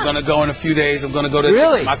 I'm going to go in a few days. I'm going to go to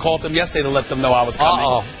Really? I called them yesterday to let them know I was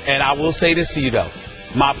coming. And I will say this to you, though.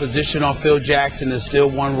 my position on Phil Jackson is still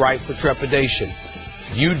one ripe for trepidation.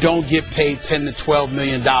 You don't get paid $10 to $12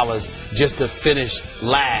 million just to finish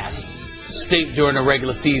last, stink during the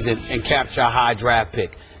regular season, and capture a high draft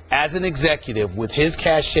pick. As an executive, with his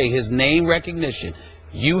cachet, his name recognition,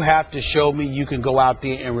 you have to show me you can go out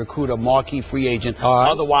there and recruit a marquee free agent. Right.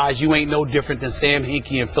 Otherwise, you ain't no different than Sam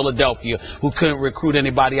Hinkie in Philadelphia, who couldn't recruit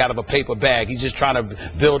anybody out of a paper bag. He's just trying to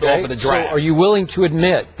build off of the draft. So are you willing to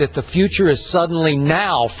admit that the future is suddenly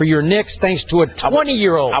now for your Knicks thanks to a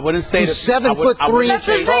 20-year-old I wouldn't say who's 7 foot 3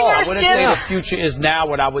 inches tall? I wouldn't say the future is now.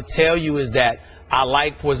 What I would tell you is that I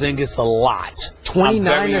like Porzingis a lot.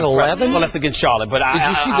 29 and 11? Well, that's against Charlotte, but Did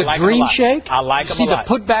you see the like dream shake? I like him a lot.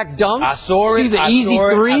 See the putback dunks? I saw it. See the easy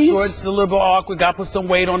threes? I saw it's a little bit awkward. Got to put some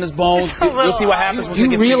weight on his bones. You'll see what happens. Do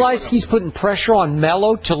you realize he's putting pressure on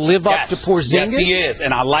Melo to live up to Porzingis? Yes, he is,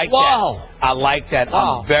 and I like that. I like that.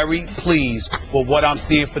 I'm very pleased with what I'm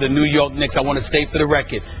seeing for the New York Knicks. I want to state for the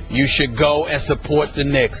record, you should go and support the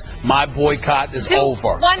Knicks. My boycott is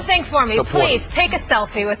over. One thing for me, please take a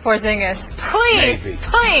selfie with Porzingis. Please,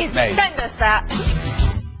 please send us that.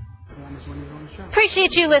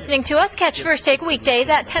 Appreciate you listening to us. Catch First Take weekdays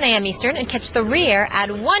at 10 a.m. Eastern and catch the Rear at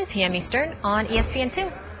 1 p.m. Eastern on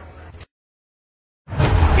ESPN2.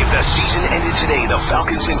 If the season ended today, the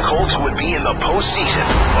Falcons and Colts would be in the postseason,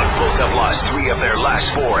 but both have lost 3 of their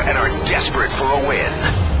last 4 and are desperate for a win.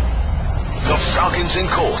 The Falcons and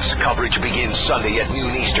Colts coverage begins Sunday at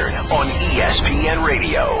noon Eastern on ESPN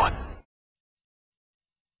Radio.